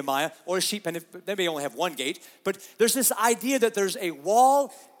in Nehemiah, or a sheep pen. They may only have one gate, but there's this idea that there's a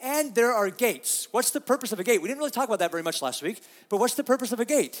wall and there are gates. What's the purpose of a gate? We didn't really talk about that very much last week, but what's the purpose of a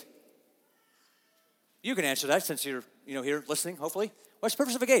gate? You can answer that since you're here listening, hopefully. What's the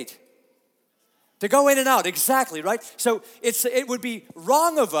purpose of a gate? To go in and out, exactly, right? So it would be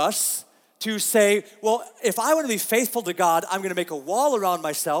wrong of us to say, well, if I want to be faithful to God, I'm going to make a wall around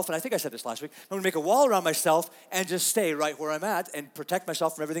myself, and I think I said this last week, I'm going to make a wall around myself and just stay right where I'm at and protect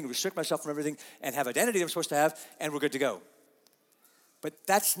myself from everything, restrict myself from everything, and have identity that I'm supposed to have, and we're good to go. But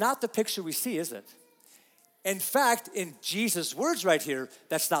that's not the picture we see, is it? In fact, in Jesus' words right here,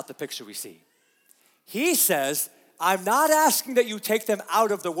 that's not the picture we see. He says, I'm not asking that you take them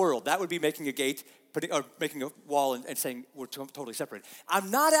out of the world. That would be making a gate, or making a wall and saying we're totally separated.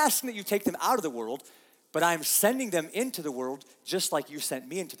 I'm not asking that you take them out of the world, but I'm sending them into the world just like you sent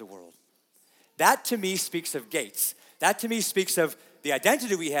me into the world. That to me speaks of gates. That to me speaks of the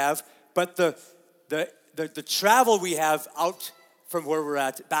identity we have, but the travel we have out from where we're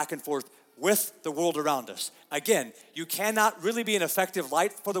at, back and forth with the world around us. Again, you cannot really be an effective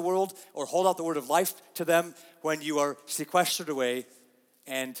light for the world or hold out the word of life to them when you are sequestered away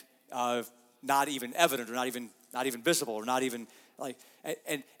and not even evident, or not even visible, or not even like,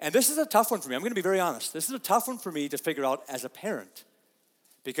 and this is a tough one for me. I'm going to be very honest. This is a tough one for me to figure out as a parent.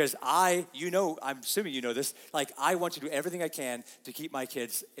 Because I'm assuming you know this, like I want to do everything I can to keep my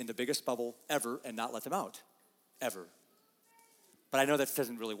kids in the biggest bubble ever and not let them out, ever. But I know that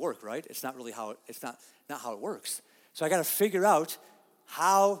doesn't really work, right? It's not really not how it works. So I got to figure out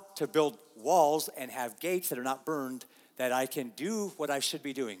how to build walls and have gates that are not burned, that I can do what I should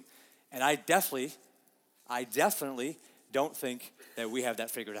be doing. And I definitely don't think that we have that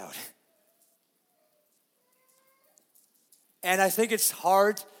figured out. And I think it's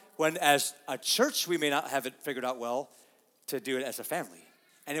hard when, as a church, we may not have it figured out well to do it as a family.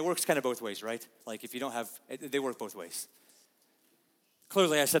 And it works kind of both ways, right? Like if you don't have, they work both ways.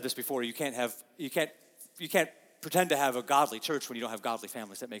 Clearly, I said this before, you can't pretend to have a godly church when you don't have godly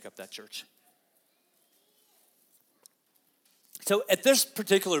families that make up that church. So at this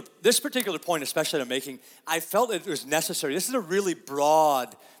particular point, especially that I'm making, I felt it was necessary. This is a really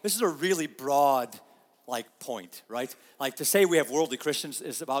broad like point, right? Like to say we have worldly Christians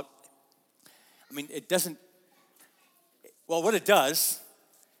is about, it doesn't, well, what it does,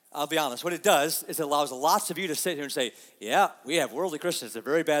 I'll be honest, what it does is it allows lots of you to sit here and say, yeah, we have worldly Christians, it's a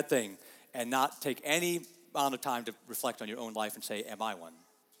very bad thing, and not take any amount of time to reflect on your own life and say, am I one?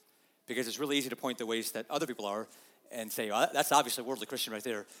 Because it's really easy to point the ways that other people are and say, well, that's obviously a worldly Christian right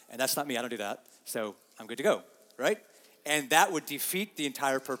there, and that's not me, I don't do that, so I'm good to go, right? And that would defeat the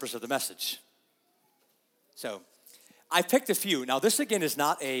entire purpose of the message. So I picked a few. Now this again is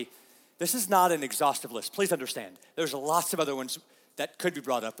not an exhaustive list. Please understand. There's lots of other ones that could be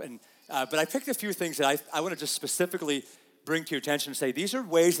brought up, but I picked a few things that I want to just specifically bring to your attention and say these are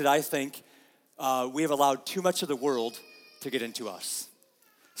ways that I think we have allowed too much of the world to get into us.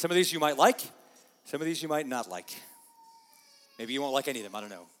 Some of these you might like, some of these you might not like. Maybe you won't like any of them, I don't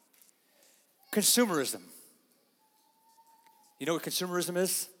know. Consumerism. You know what consumerism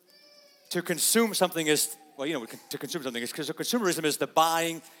is? To consume something is, to consume something is, because consumerism is the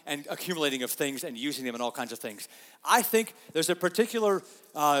buying and accumulating of things and using them in all kinds of things. I think there's a particular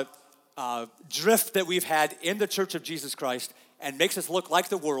drift that we've had in the Church of Jesus Christ and makes us look like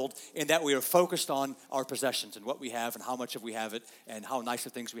the world in that we are focused on our possessions and what we have and how much of we have it and how nice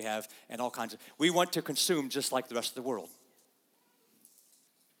of things we have and all kinds of, we want to consume just like the rest of the world.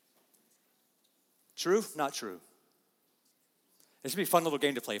 True? Not true. This would be a fun little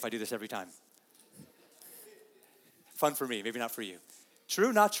game to play if I do this every time. Fun for me, maybe not for you.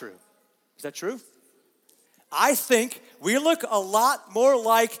 True, not true. Is that true? I think we look a lot more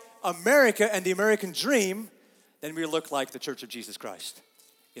like America and the American dream than we look like the Church of Jesus Christ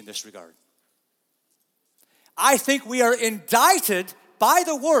in this regard. I think we are indicted by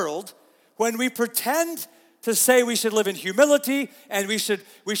the world when we pretend to say we should live in humility and we should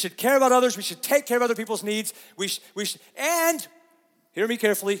care about others, we should take care of other people's needs, and hear me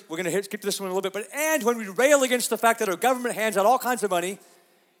carefully, we're going to skip this one a little bit, and when we rail against the fact that our government hands out all kinds of money,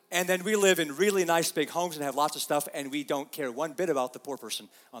 and then we live in really nice big homes and have lots of stuff, and we don't care one bit about the poor person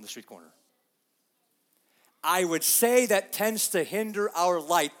on the street corner. I would say that tends to hinder our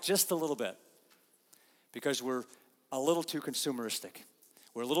light just a little bit because we're a little too consumeristic.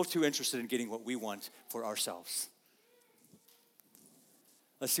 We're a little too interested in getting what we want for ourselves.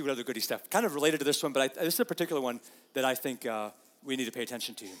 Let's see what other goody stuff. Kind of related to this one, but this is a particular one that I think we need to pay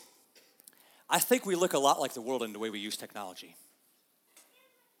attention to. I think we look a lot like the world in the way we use technology.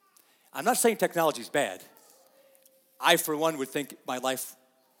 I'm not saying technology is bad. I, for one, would think my life,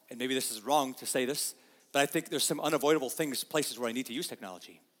 and maybe this is wrong to say this, but I think there's some unavoidable places where I need to use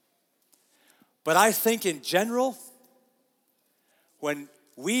technology. But I think in general, when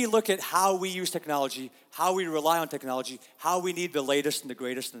we look at how we use technology, how we rely on technology, how we need the latest and the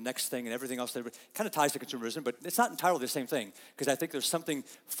greatest and the next thing and everything else that kind of ties to consumerism, but it's not entirely the same thing because I think there's something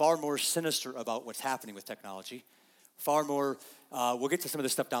far more sinister about what's happening with technology. Far more, we'll get to some of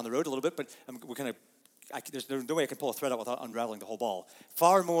this stuff down the road a little bit, but there's no way I can pull a thread out without unraveling the whole ball.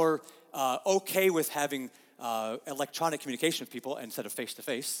 Far more okay with having electronic communication with people instead of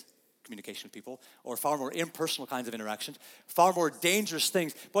face-to-face communication with people, or far more impersonal kinds of interactions, far more dangerous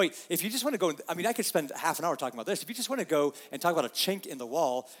things. Boy, if you just want to go, I could spend half an hour talking about this. If you just want to go and talk about a chink in the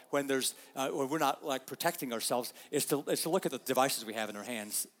wall when we're not like protecting ourselves, is to look at the devices we have in our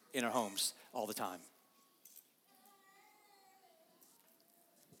hands, in our homes all the time.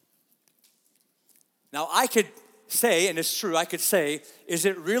 Now I could say, and it's true, I could say, is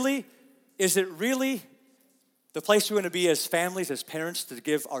it really the place we want to be as families, as parents, to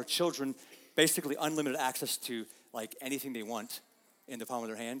give our children basically unlimited access to like anything they want in the palm of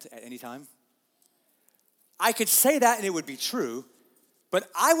their hand at any time? I could say that and it would be true, but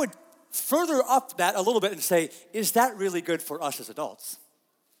I would further up that a little bit and say, is that really good for us as adults?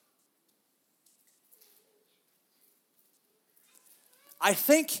 I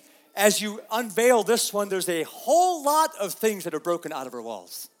think as you unveil this one, there's a whole lot of things that are broken out of our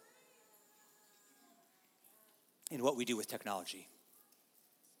walls in what we do with technology.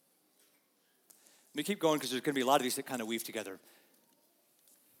 Let me keep going because there's going to be a lot of these that kind of weave together.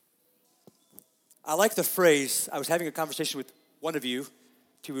 I like the phrase, I was having a conversation with one of you,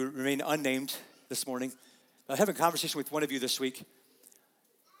 to remain unnamed this morning. I was having a conversation with one of you this week,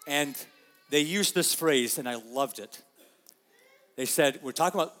 and they used this phrase, and I loved it. They said, we're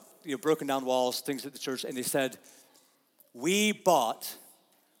talking about broken down walls, things at the church, and they said, we bought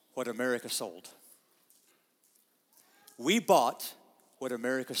what America sold. We bought what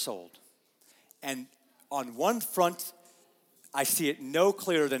America sold. And on one front, I see it no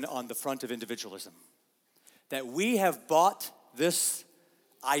clearer than on the front of individualism. That we have bought this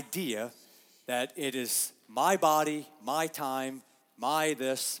idea that it is my body, my time, my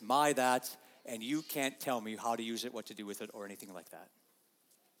this, my that, and you can't tell me how to use it, what to do with it, or anything like that.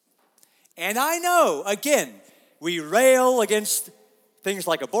 And I know, again, we rail against things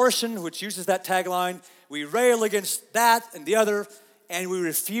like abortion, which uses that tagline. We rail against that and the other, and we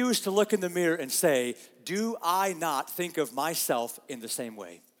refuse to look in the mirror and say, do I not think of myself in the same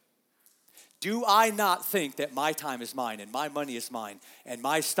way? Do I not think that my time is mine and my money is mine and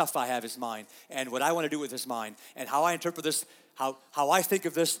my stuff I have is mine and what I want to do with is mine and how I interpret this, how I think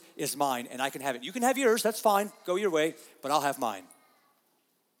of this is mine and I can have it. You can have yours, that's fine, go your way, but I'll have mine.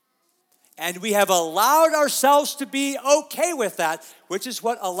 And we have allowed ourselves to be okay with that, which is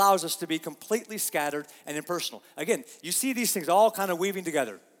what allows us to be completely scattered and impersonal. Again, you see these things all kind of weaving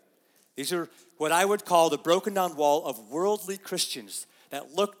together. These are what I would call the broken down wall of worldly Christians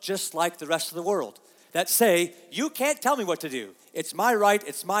that look just like the rest of the world, that say, you can't tell me what to do. It's my right,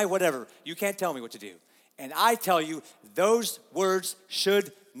 it's my whatever. You can't tell me what to do. And I tell you, those words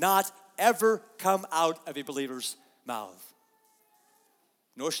should not ever come out of a believer's mouth,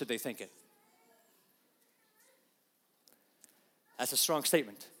 nor should they think it. That's a strong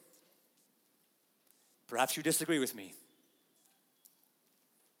statement. Perhaps you disagree with me.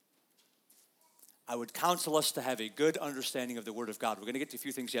 I would counsel us to have a good understanding of the Word of God. We're going to get to a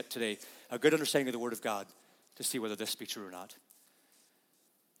few things yet today. A good understanding of the Word of God to see whether this be true or not.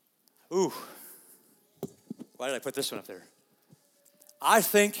 Ooh. Why did I put this one up there? I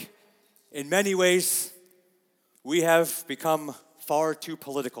think in many ways we have become far too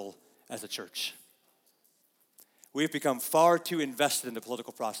political as a church. We've become far too invested in the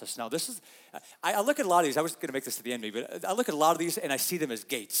political process. Now this is, I look at a lot of these, I was going to make this at the end maybe, but I look at a lot of these and I see them as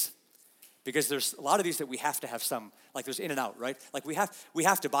gates. Because there's a lot of these that we have to have some, like there's in and out, right? Like we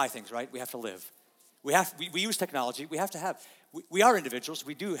have to buy things, right? We have to live. We use technology. We have to have, we are individuals.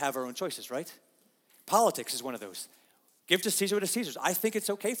 We do have our own choices, right? Politics is one of those. Give to Caesar what is Caesar's. I think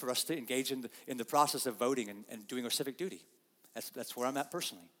it's okay for us to engage in the process of voting and doing our civic duty. That's where I'm at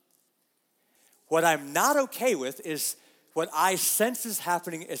personally. What I'm not okay with is what I sense is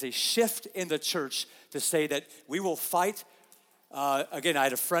happening as a shift in the church to say that we will fight. Again, I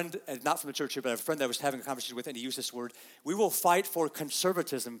had a friend, not from the church here, but I have a friend that I was having a conversation with, and he used this word. We will fight for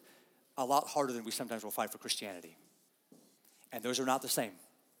conservatism a lot harder than we sometimes will fight for Christianity. And those are not the same.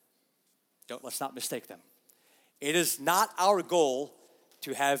 Let's not mistake them. It is not our goal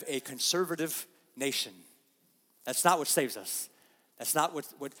to have a conservative nation. That's not what saves us. That's not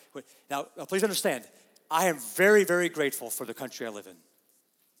what now, please understand, I am very, very grateful for the country I live in.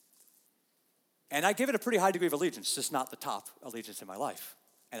 And I give it a pretty high degree of allegiance, just not the top allegiance in my life.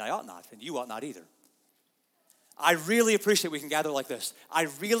 And I ought not, and you ought not either. I really appreciate we can gather like this. I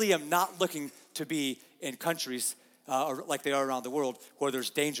really am not looking to be in countries like they are around the world where there's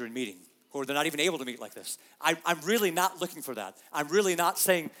danger in meeting, where they're not even able to meet like this. I'm really not looking for that. I'm really not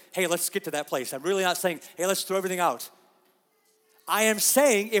saying, hey, let's get to that place. I'm really not saying, hey, let's throw everything out. I am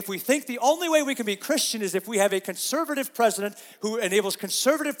saying if we think the only way we can be Christian is if we have a conservative president who enables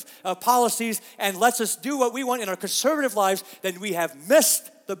conservative policies and lets us do what we want in our conservative lives, then we have missed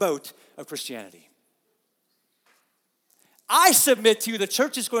the boat of Christianity. I submit to you the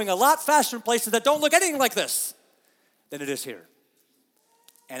church is going a lot faster in places that don't look anything like this than it is here.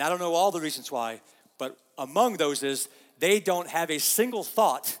 And I don't know all the reasons why, but among those is they don't have a single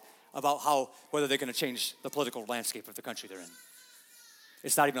thought about whether they're going to change the political landscape of the country they're in.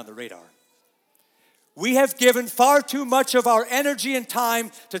 It's not even on the radar. We have given far too much of our energy and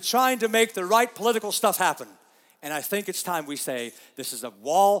time to trying to make the right political stuff happen. And I think it's time we say this is a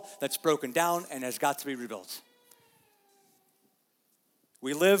wall that's broken down and has got to be rebuilt.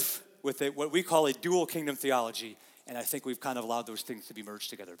 We live with what we call a dual kingdom theology, and I think we've kind of allowed those things to be merged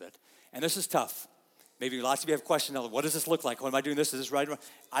together a bit. And this is tough. Maybe lots of you have questions. What does this look like? What am I doing this? Is this right?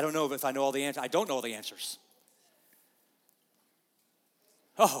 I don't know if I know all the answers. I don't know all the answers.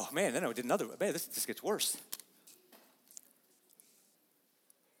 Oh, man, then I did another one. Man, this just gets worse.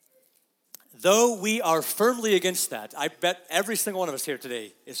 Though we are firmly against that, I bet every single one of us here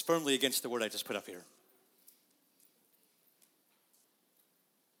today is firmly against the word I just put up here.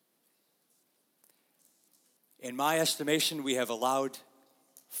 In my estimation, we have allowed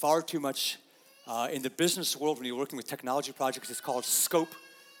far too much in the business world. When you're working with technology projects, it's called scope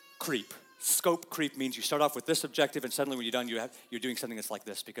creep. Scope creep means you start off with this objective, and suddenly when you're done, you're doing something that's like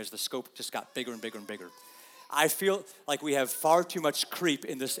this because the scope just got bigger and bigger and bigger. I feel like we have far too much creep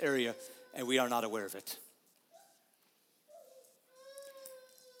in this area, and we are not aware of it.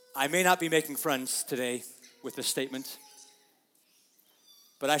 I may not be making friends today with this statement,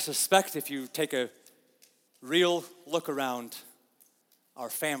 but I suspect if you take a real look around our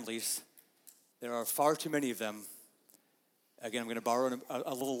families, there are far too many of them. Again, I'm going to borrow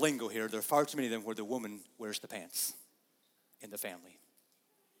a little lingo here. There are far too many of them where the woman wears the pants in the family.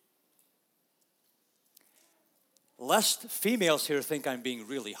 Lest females here think I'm being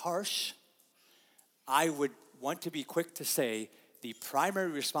really harsh, I would want to be quick to say the primary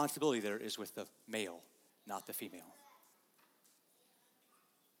responsibility there is with the male, not the female.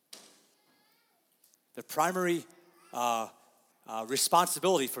 The primary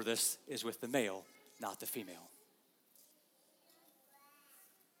responsibility for this is with the male, not the female.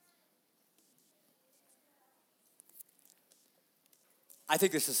 I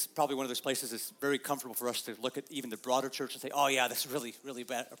think this is probably one of those places that's very comfortable for us to look at even the broader church and say, oh yeah, this is really, really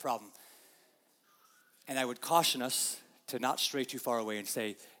bad a problem. And I would caution us to not stray too far away and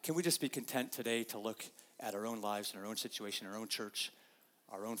say, can we just be content today to look at our own lives and our own situation, our own church,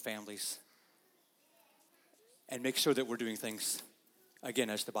 our own families, and make sure that we're doing things, again,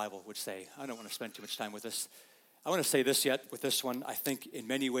 as the Bible would say. I don't want to spend too much time with this. I want to say this yet with this one. I think in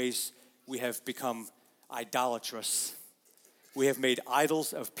many ways we have become idolatrous. We have made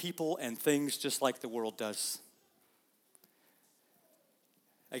idols of people and things just like the world does.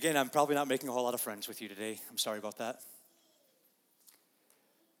 Again, I'm probably not making a whole lot of friends with you today. I'm sorry about that.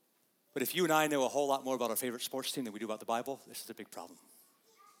 But if you and I know a whole lot more about our favorite sports team than we do about the Bible, this is a big problem.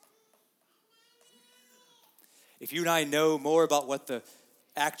 If you and I know more about what the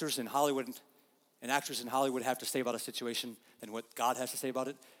actors in Hollywood and actors in Hollywood have to say about a situation than what God has to say about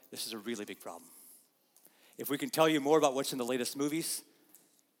it, this is a really big problem. If we can tell you more about what's in the latest movies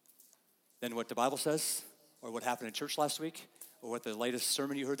than what the Bible says, or what happened in church last week, or what the latest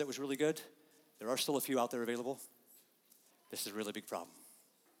sermon you heard that was really good, there are still a few out there available. This is a really big problem.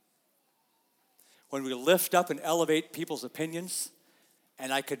 When we lift up and elevate people's opinions,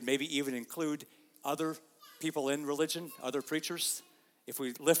 and I could maybe even include other people in religion, other preachers, if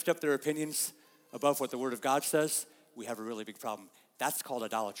we lift up their opinions above what the Word of God says, we have a really big problem. That's called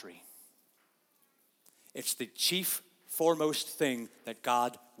idolatry. It's the chief, foremost thing that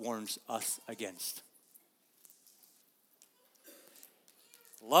God warns us against.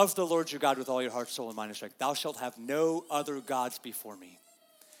 Love the Lord your God with all your heart, soul, and mind and strength. Thou shalt have no other gods before me.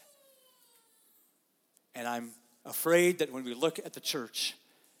 And I'm afraid that when we look at the church,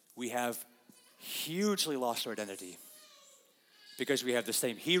 we have hugely lost our identity because we have the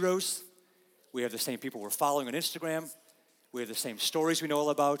same heroes, we have the same people we're following on Instagram, we have the same stories we know all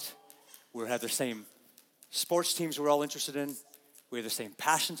about, we have the same sports teams we're all interested in, we have the same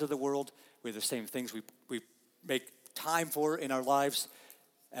passions of the world, we have the same things we make time for in our lives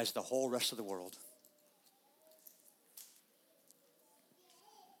as the whole rest of the world.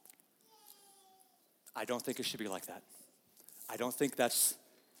 I don't think it should be like that. I don't think that's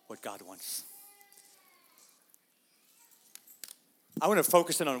what God wants. I want to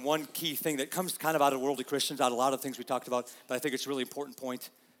focus in on one key thing that comes kind of out of worldly Christians, out of a lot of things we talked about, but I think it's a really important point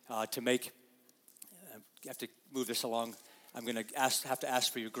to make. You have to move this along. I'm going to have to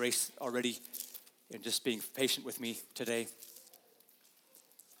ask for your grace already in just being patient with me today.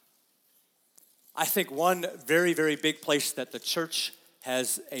 I think one very, very big place that the church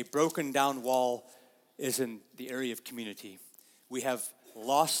has a broken down wall is in the area of community. We have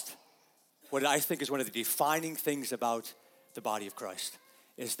lost what I think is one of the defining things about the body of Christ,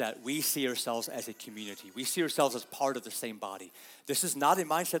 is that we see ourselves as a community. We see ourselves as part of the same body. This is not a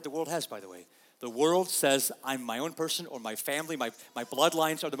mindset the world has, by the way. The world says I'm my own person, or my family, my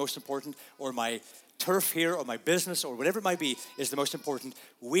bloodlines are the most important, or my turf here, or my business, or whatever it might be is the most important.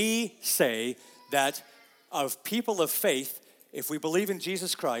 We say that of people of faith, if we believe in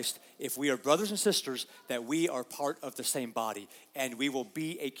Jesus Christ, if we are brothers and sisters, that we are part of the same body, and we will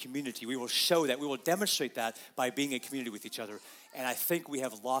be a community. We will show that. We will demonstrate that by being a community with each other. And I think we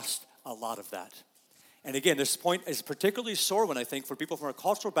have lost a lot of that. And again, this point is particularly sore one, I think, for people from our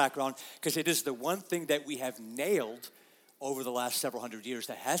cultural background, because it is the one thing that we have nailed over the last several hundred years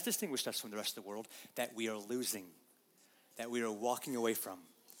that has distinguished us from the rest of the world that we are losing, that we are walking away from,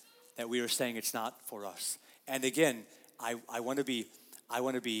 that we are saying it's not for us. And again, I want to be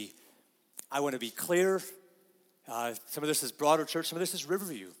clear. Some of this is broader church, some of this is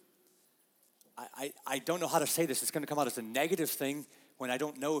Riverview. I don't know how to say this. It's going to come out as a negative thing when I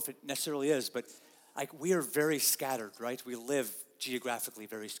don't know if it necessarily is, but we are very scattered, right? We live geographically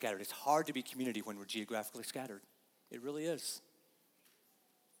very scattered. It's hard to be community when we're geographically scattered. It really is.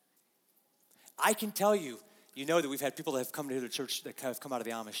 I can tell you, you know that we've had people that have come to the church that have come out of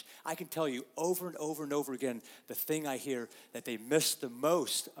the Amish. I can tell you over and over and over again, the thing I hear that they miss the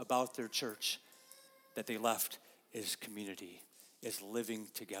most about their church that they left is community, is living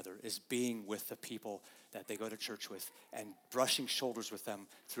together, is being with the people that they go to church with and brushing shoulders with them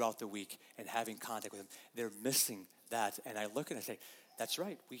throughout the week and having contact with them. They're missing that. And I look and I say, that's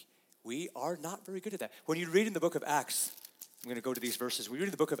right. We are not very good at that. When you read in the book of Acts, I'm going to go to these verses. When you read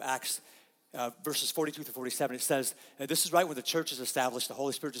in the book of Acts, verses 42 through 47, it says, this is right when the church is established, the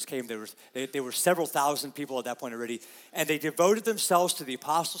Holy Spirit just came, there were several thousand people at that point already, and they devoted themselves to the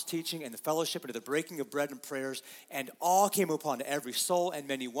apostles' teaching and the fellowship and to the breaking of bread and prayers, and all came upon every soul, and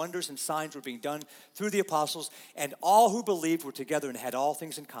many wonders and signs were being done through the apostles, and all who believed were together and had all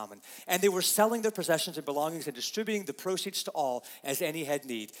things in common. And they were selling their possessions and belongings and distributing the proceeds to all as any had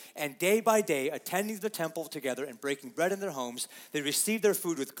need. And day by day, attending the temple together and breaking bread in their homes, they received their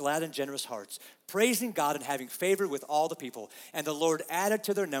food with glad and generous hearts, praising God and having favor with all the people. And the Lord added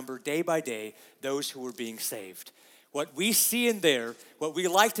to their number day by day those who were being saved. What we see in there, what we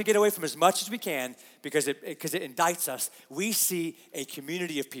like to get away from as much as we can because it indicts us, we see a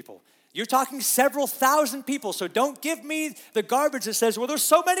community of people. You're talking several thousand people, so don't give me the garbage that says, well, there's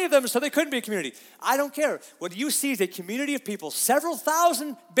so many of them, so they couldn't be a community. I don't care. What you see is a community of people, several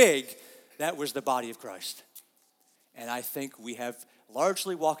thousand big. That was the body of Christ. And I think we have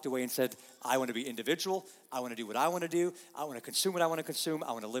largely walked away and said, I want to be individual. I want to do what I want to do. I want to consume what I want to consume.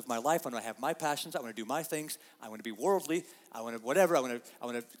 I want to live my life. I want to have my passions. I want to do my things. I want to be worldly. I want to whatever. I want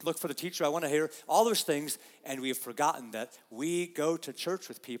to look for the teacher I want to hear. All those things. And we have forgotten that we go to church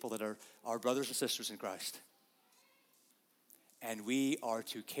with people that are our brothers and sisters in Christ. And we are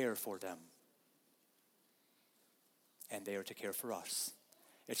to care for them. And they are to care for us.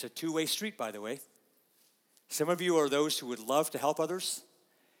 It's a two-way street, by the way. Some of you are those who would love to help others,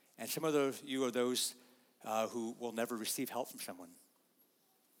 and some of you are those who will never receive help from someone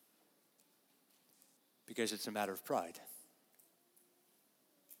because it's a matter of pride.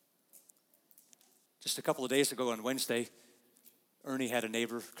 Just a couple of days ago on Wednesday, Ernie had a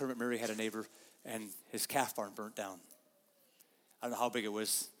neighbor, Kermit Murray had a neighbor, and his calf barn burnt down. I don't know how big it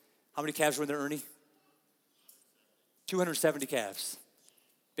was. How many calves were in there, Ernie? 270 calves.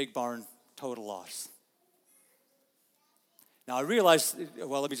 Big barn, total loss. Now, I realized,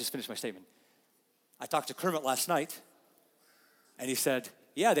 well, let me just finish my statement. I talked to Kermit last night, and he said,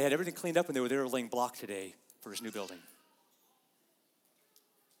 yeah, they had everything cleaned up, and they were there laying block today for his new building.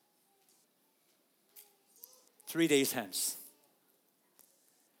 3 days hence.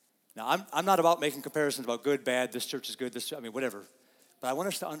 Now, I'm not about making comparisons about good, bad, this church is good, whatever. But I want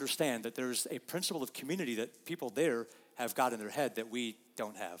us to understand that there's a principle of community that people there have got in their head that we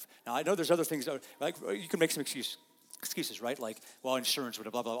don't have. Now, I know there's other things, like you can make some excuses, right? Like, well, insurance, blah,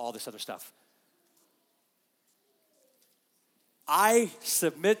 blah, blah, all this other stuff. I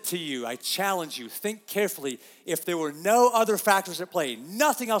submit to you, I challenge you, think carefully. If there were no other factors at play,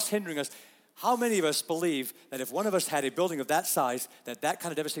 nothing else hindering us, how many of us believe that if one of us had a building of that size, that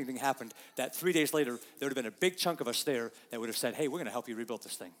kind of devastating thing happened, that 3 days later, there would have been a big chunk of us there that would have said, hey, we're going to help you rebuild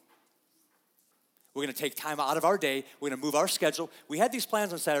this thing. We're going to take time out of our day. We're going to move our schedule. We had these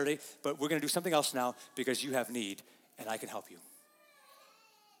plans on Saturday, but we're going to do something else now because you have need, and I can help you.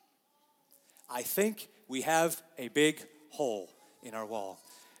 I think we have a big hole in our wall.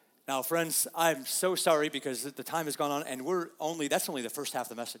 Now, friends, I'm so sorry because the time has gone on, and that's only the first half of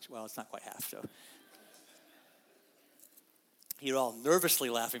the message. Well, it's not quite half, so. You're all nervously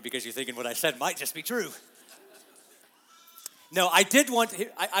laughing because you're thinking what I said might just be true. No, I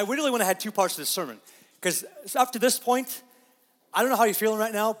really want to have two parts to this sermon because up to this point, I don't know how you're feeling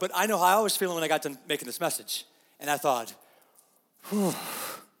right now, but I know how I was feeling when I got done making this message. And I thought, whew,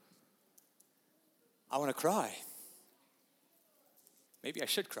 I want to cry. Maybe I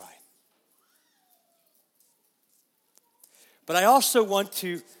should cry. But I also we're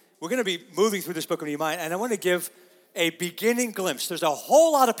going to be moving through this book of Nehemiah, and I want to give a beginning glimpse. There's a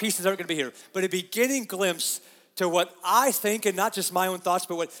whole lot of pieces that aren't going to be here, but a beginning glimpse to what I think, and not just my own thoughts,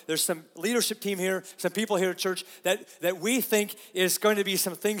 but there's some leadership team here, some people here at church that we think is going to be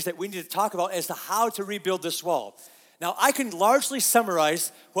some things that we need to talk about as to how to rebuild this wall. Now, I can largely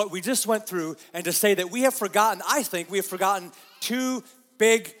summarize what we just went through and to say that I think we have forgotten two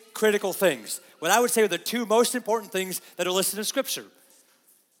big critical things. What I would say are the two most important things that are listed in Scripture.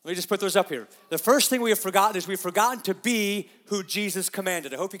 Let me just put those up here. The first thing we have forgotten is we've forgotten to be who Jesus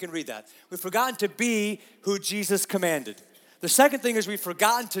commanded. I hope you can read that. We've forgotten to be who Jesus commanded. The second thing is we've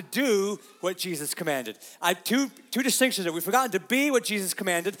forgotten to do what Jesus commanded. I have two distinctions there. We've forgotten to be what Jesus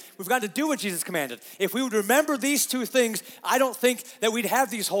commanded. We've forgotten to do what Jesus commanded. If we would remember these two things, I don't think that we'd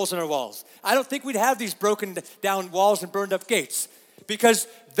have these holes in our walls. I don't think we'd have these broken down walls and burned up gates, because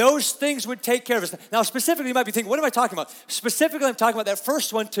those things would take care of us. Now, specifically, you might be thinking, what am I talking about? Specifically, I'm talking about that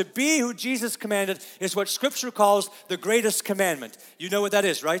first one. To be who Jesus commanded is what Scripture calls the greatest commandment. You know what that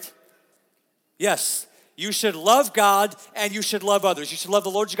is, right? Yes. You should love God and you should love others. You should love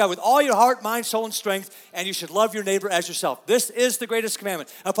the Lord your God with all your heart, mind, soul, and strength, and you should love your neighbor as yourself. This is the greatest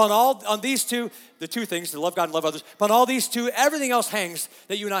commandment. On these two, the two things, to love God and love others, upon all these two, everything else hangs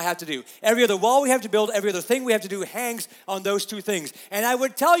that you and I have to do. Every other wall we have to build, every other thing we have to do hangs on those two things. And I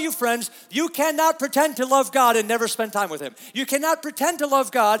would tell you, friends, you cannot pretend to love God and never spend time with Him. You cannot pretend to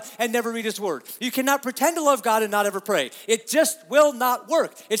love God and never read His Word. You cannot pretend to love God and not ever pray. It just will not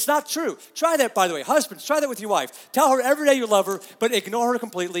work. It's not true. Try that, by the way. Husbands, try that with your wife. Tell her every day you love her, but ignore her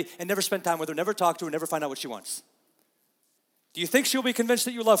completely and never spend time with her, never talk to her, never find out what she wants. Do you think she'll be convinced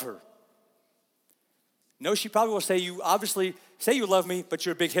that you love her? No, she probably will say, you obviously say you love me, but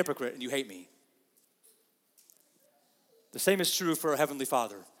you're a big hypocrite and you hate me. The same is true for our Heavenly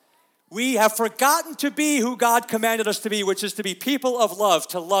Father. We have forgotten to be who God commanded us to be, which is to be people of love,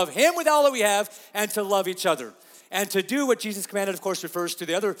 to love Him with all that we have and to love each other. And to do what Jesus commanded, of course, refers to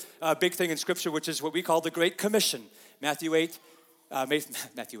the other big thing in Scripture, which is what we call the Great Commission. Matthew 18.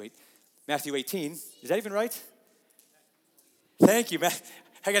 Is that even right? Thank you, Matt.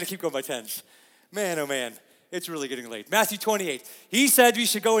 I got to keep going by tens. Man, oh man, it's really getting late. Matthew 28. He said you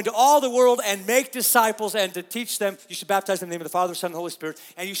should go into all the world and make disciples and to teach them. You should baptize them in the name of the Father, Son, and Holy Spirit.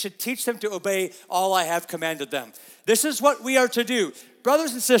 And you should teach them to obey all I have commanded them. This is what we are to do.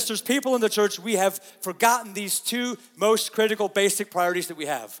 Brothers and sisters, people in the church, we have forgotten these two most critical basic priorities that we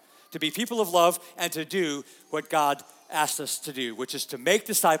have. To be people of love and to do what God asked us to do, which is to make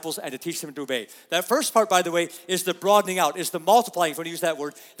disciples and to teach them to obey. That first part, by the way, is the broadening out, is the multiplying, if you want to use that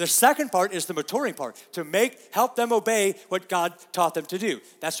word. The second part is the maturing part, to help them obey what God taught them to do.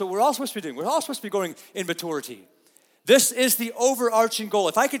 That's what we're all supposed to be doing. We're all supposed to be growing in maturity. This is the overarching goal.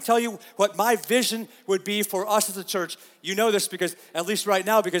 If I could tell you what my vision would be for us as a church, you know this because, at least right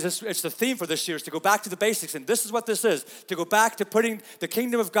now, because it's the theme for this year, is to go back to the basics. And this is what this is, to go back to putting the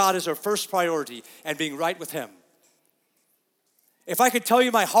kingdom of God as our first priority and being right with Him. If I could tell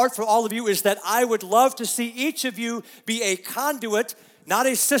you my heart for all of you is that I would love to see each of you be a conduit, not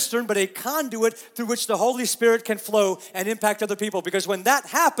a cistern, but a conduit through which the Holy Spirit can flow and impact other people. Because when that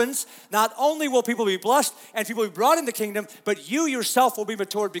happens, not only will people be blessed and people be brought in the kingdom, but you yourself will be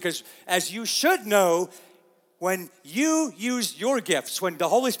matured. Because as you should know, when you use your gifts, when the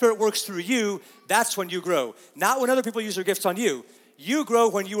Holy Spirit works through you, that's when you grow. Not when other people use their gifts on you. You grow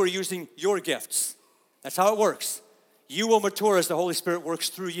when you are using your gifts. That's how it works. You will mature as the Holy Spirit works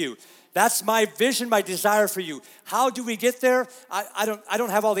through you. That's my vision, my desire for you. How do we get there? I don't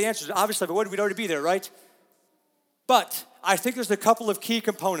have all the answers. Obviously, but we'd already be there, right? But I think there's a couple of key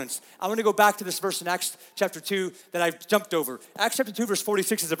components. I want to go back to this verse in Acts chapter 2 that I've jumped over. Acts chapter 2, verse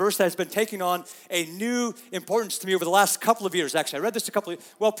 46 is a verse that has been taking on a new importance to me over the last couple of years. Actually, I read this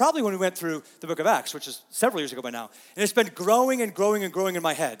probably when we went through the book of Acts, which is several years ago by now. And it's been growing and growing and growing in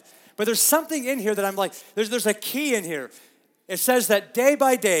my head. But there's something in here that I'm like, there's a key in here. It says that day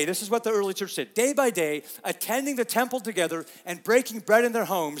by day, this is what the early church did, day by day, attending the temple together and breaking bread in their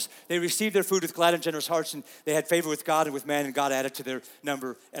homes, they received their food with glad and generous hearts, and they had favor with God and with man, and God added to their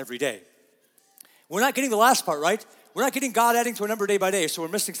number every day. We're not getting the last part, right? We're not getting God adding to our number day by day, so we're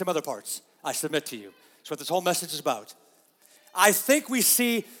missing some other parts. I submit to you. That's what this whole message is about. I think we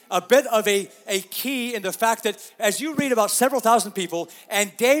see a bit of a key in the fact that as you read about several thousand people,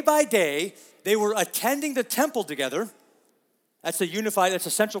 and day by day, they were attending the temple together. That's a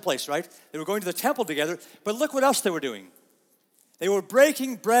central place, right? They were going to the temple together, but look what else they were doing. They were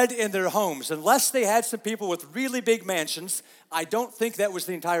breaking bread in their homes. Unless they had some people with really big mansions, I don't think that was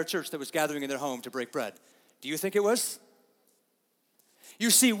the entire church that was gathering in their home to break bread. Do you think it was? You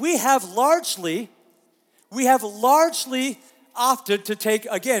see, we have largely opted to take,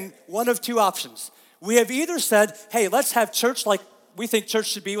 again, one of two options. We have either said, hey, let's have church like we think church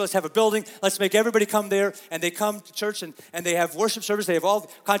should be, let's have a building, let's make everybody come there, and they come to church, and they have worship service, they have all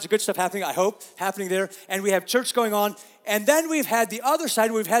kinds of good stuff happening, I hope, happening there, and we have church going on, and then we've had the other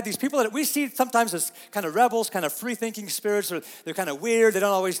side, we've had these people that we see sometimes as kind of rebels, kind of free-thinking spirits, or they're kind of weird, they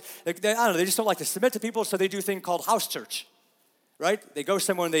don't always, I don't know, they just don't like to submit to people, so they do a thing called house church, right? They go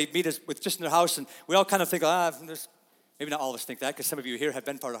somewhere and they meet us with just in their house, and we all kind of think, maybe not all of us think that, because some of you here have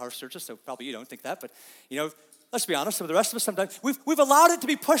been part of house churches, so probably you don't think that, but, let's be honest, some of the rest of us sometimes, we've allowed it to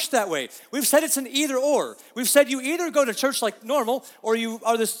be pushed that way. We've said it's an either or. We've said you either go to church like normal, or you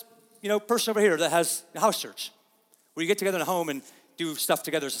are this, person over here that has a house church, where you get together in a home and do stuff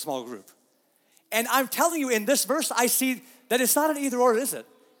together as a small group. And I'm telling you, in this verse, I see that it's not an either or, is it?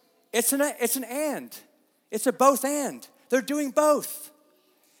 It's an and. It's a both and. They're doing both.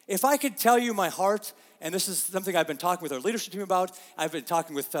 If I could tell you my heart, and this is something I've been talking with our leadership team about, I've been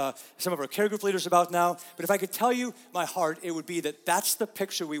talking with some of our care group leaders about now, but if I could tell you my heart, it would be that that's the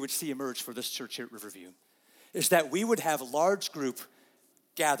picture we would see emerge for this church here at Riverview, is that we would have large group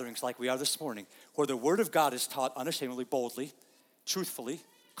gatherings like we are this morning, where the Word of God is taught unashamedly, boldly, truthfully,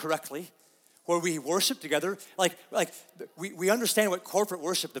 correctly, where we worship together, like we understand what corporate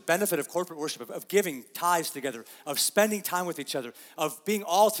worship, the benefit of corporate worship, of giving tithes together, of spending time with each other, of being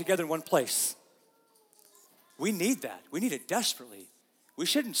all together in one place. We need that. We need it desperately. We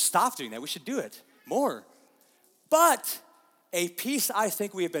shouldn't stop doing that. We should do it more. But a piece I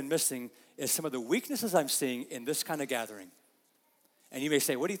think we have been missing is some of the weaknesses I'm seeing in this kind of gathering. And you may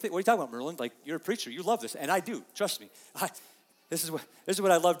say, what do you think? What are you talking about, Merlin? Like, you're a preacher. You love this. And I do. Trust me. This is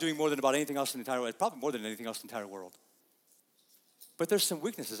what I love doing more than about anything else in the entire world. Probably more than anything else in the entire world. But there's some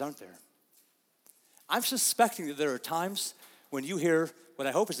weaknesses, aren't there? I'm suspecting that there are times when you hear what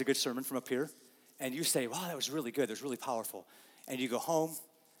I hope is a good sermon from up here, and you say, wow, that was really good, that was really powerful. And you go home,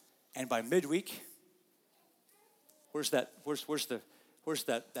 and by midweek, where's that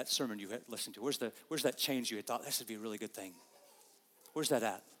sermon you had listened to? Where's that change you had thought, this would be a really good thing? Where's that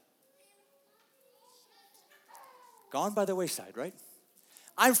at? Gone by the wayside, right?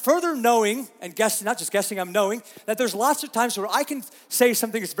 I'm further knowing and guessing, not just guessing, I'm knowing that there's lots of times where I can say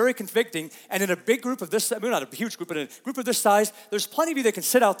something that's very convicting, and in a big group of this, not a huge group, but in a group of this size, there's plenty of you that can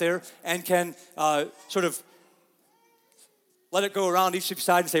sit out there and can sort of let it go around each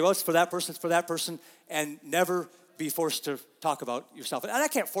side and say, well, it's for that person, and never be forced to talk about yourself. And I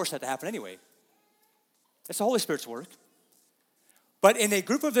can't force that to happen anyway. It's the Holy Spirit's work. But in a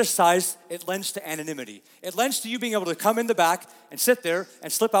group of this size, it lends to anonymity. It lends to you being able to come in the back and sit there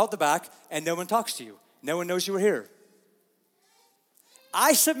and slip out the back, and no one talks to you. No one knows you were here.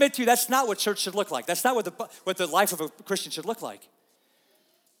 I submit to you, that's not what church should look like. That's not what the life of a Christian should look like.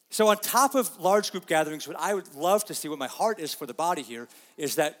 So on top of large group gatherings, what I would love to see, what my heart is for the body here,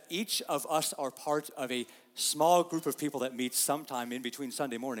 is that each of us are part of a small group of people that meets sometime in between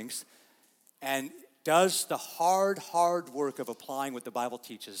Sunday mornings and does the hard work of applying what the Bible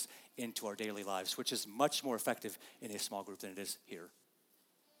teaches into our daily lives, which is much more effective in a small group than it is here.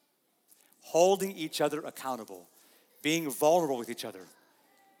 Holding each other accountable, being vulnerable with each other,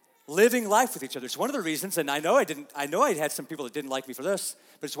 living life with each other. It's one of the reasons, and I know I had some people that didn't like me for this,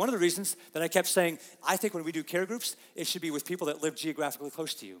 but it's one of the reasons that I kept saying, I think when we do care groups, it should be with people that live geographically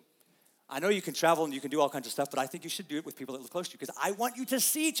close to you. I know you can travel and you can do all kinds of stuff, but I think you should do it with people that live close to you, because I want you to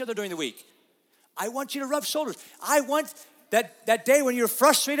see each other during the week. I want you to rub shoulders. I want that day when you're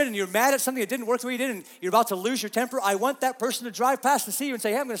frustrated and you're mad at something that didn't work the way you did and you're about to lose your temper, I want that person to drive past and see you and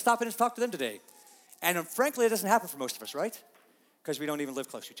say, hey, I'm going to stop in and talk to them today. And frankly, it doesn't happen for most of us, right? Because we don't even live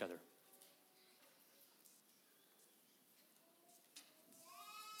close to each other.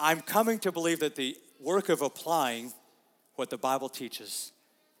 I'm coming to believe that the work of applying what the Bible teaches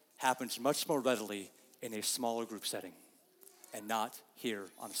happens much more readily in a smaller group setting and not here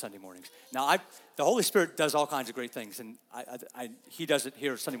on Sunday mornings. Now, the Holy Spirit does all kinds of great things, and He does it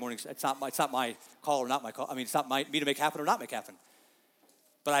here Sunday mornings. It's not my call or not my call. I mean, it's not me to make happen or not make happen.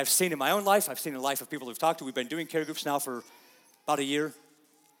 But I've seen in my own life, I've seen in the life of people who've talked to, we've been doing care groups now for about a year,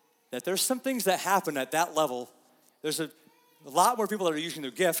 that there's some things that happen at that level. There's a lot more people that are using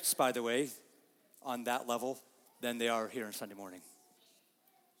their gifts, by the way, on that level than they are here on Sunday morning.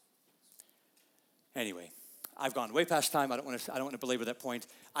 Anyway, I've gone way past time. I don't want to belabor that point.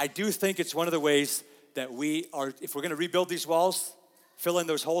 I do think it's one of the ways that we are, if we're going to rebuild these walls, fill in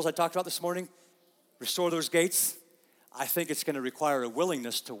those holes I talked about this morning, restore those gates, I think it's going to require a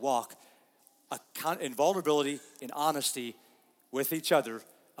willingness to walk in vulnerability, in honesty with each other,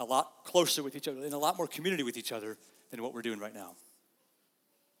 a lot closer with each other, in a lot more community with each other than what we're doing right now.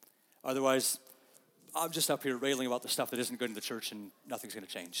 Otherwise, I'm just up here railing about the stuff that isn't good in the church and nothing's going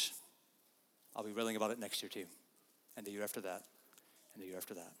to change. I'll be railing about it next year too, and the year after that. and the year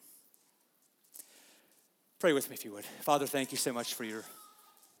after that. Pray with me if you would. Father, thank you so much for your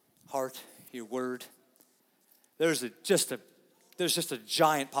heart, your word. There's just a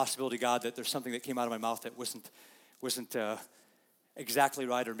giant possibility, God, that there's something that came out of my mouth that wasn't exactly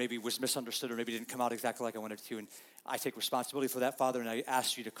right, or maybe was misunderstood, or maybe didn't come out exactly like I wanted it to. And I take responsibility for that, Father, and I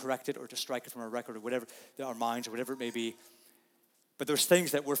ask you to correct it or to strike it from our record or whatever, our minds or whatever it may be. But those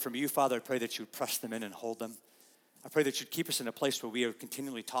things that were from you, Father, I pray that you would press them in and hold them. I pray that you'd keep us in a place where we are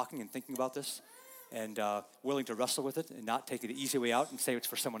continually talking and thinking about this and willing to wrestle with it and not take the easy way out and say it's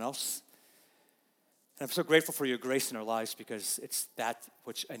for someone else. And I'm so grateful for your grace in our lives, because it's that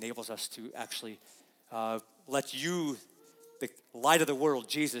which enables us to actually let you, the light of the world,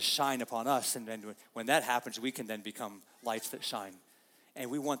 Jesus, shine upon us. And then when that happens, we can then become lights that shine. And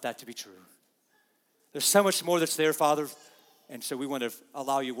we want that to be true. There's so much more that's there, Father. And so we want to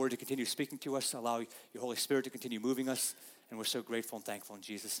allow your word to continue speaking to us, allow your Holy Spirit to continue moving us. And we're so grateful and thankful in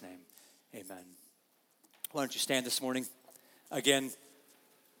Jesus' name. Amen. Why don't you stand this morning? Again,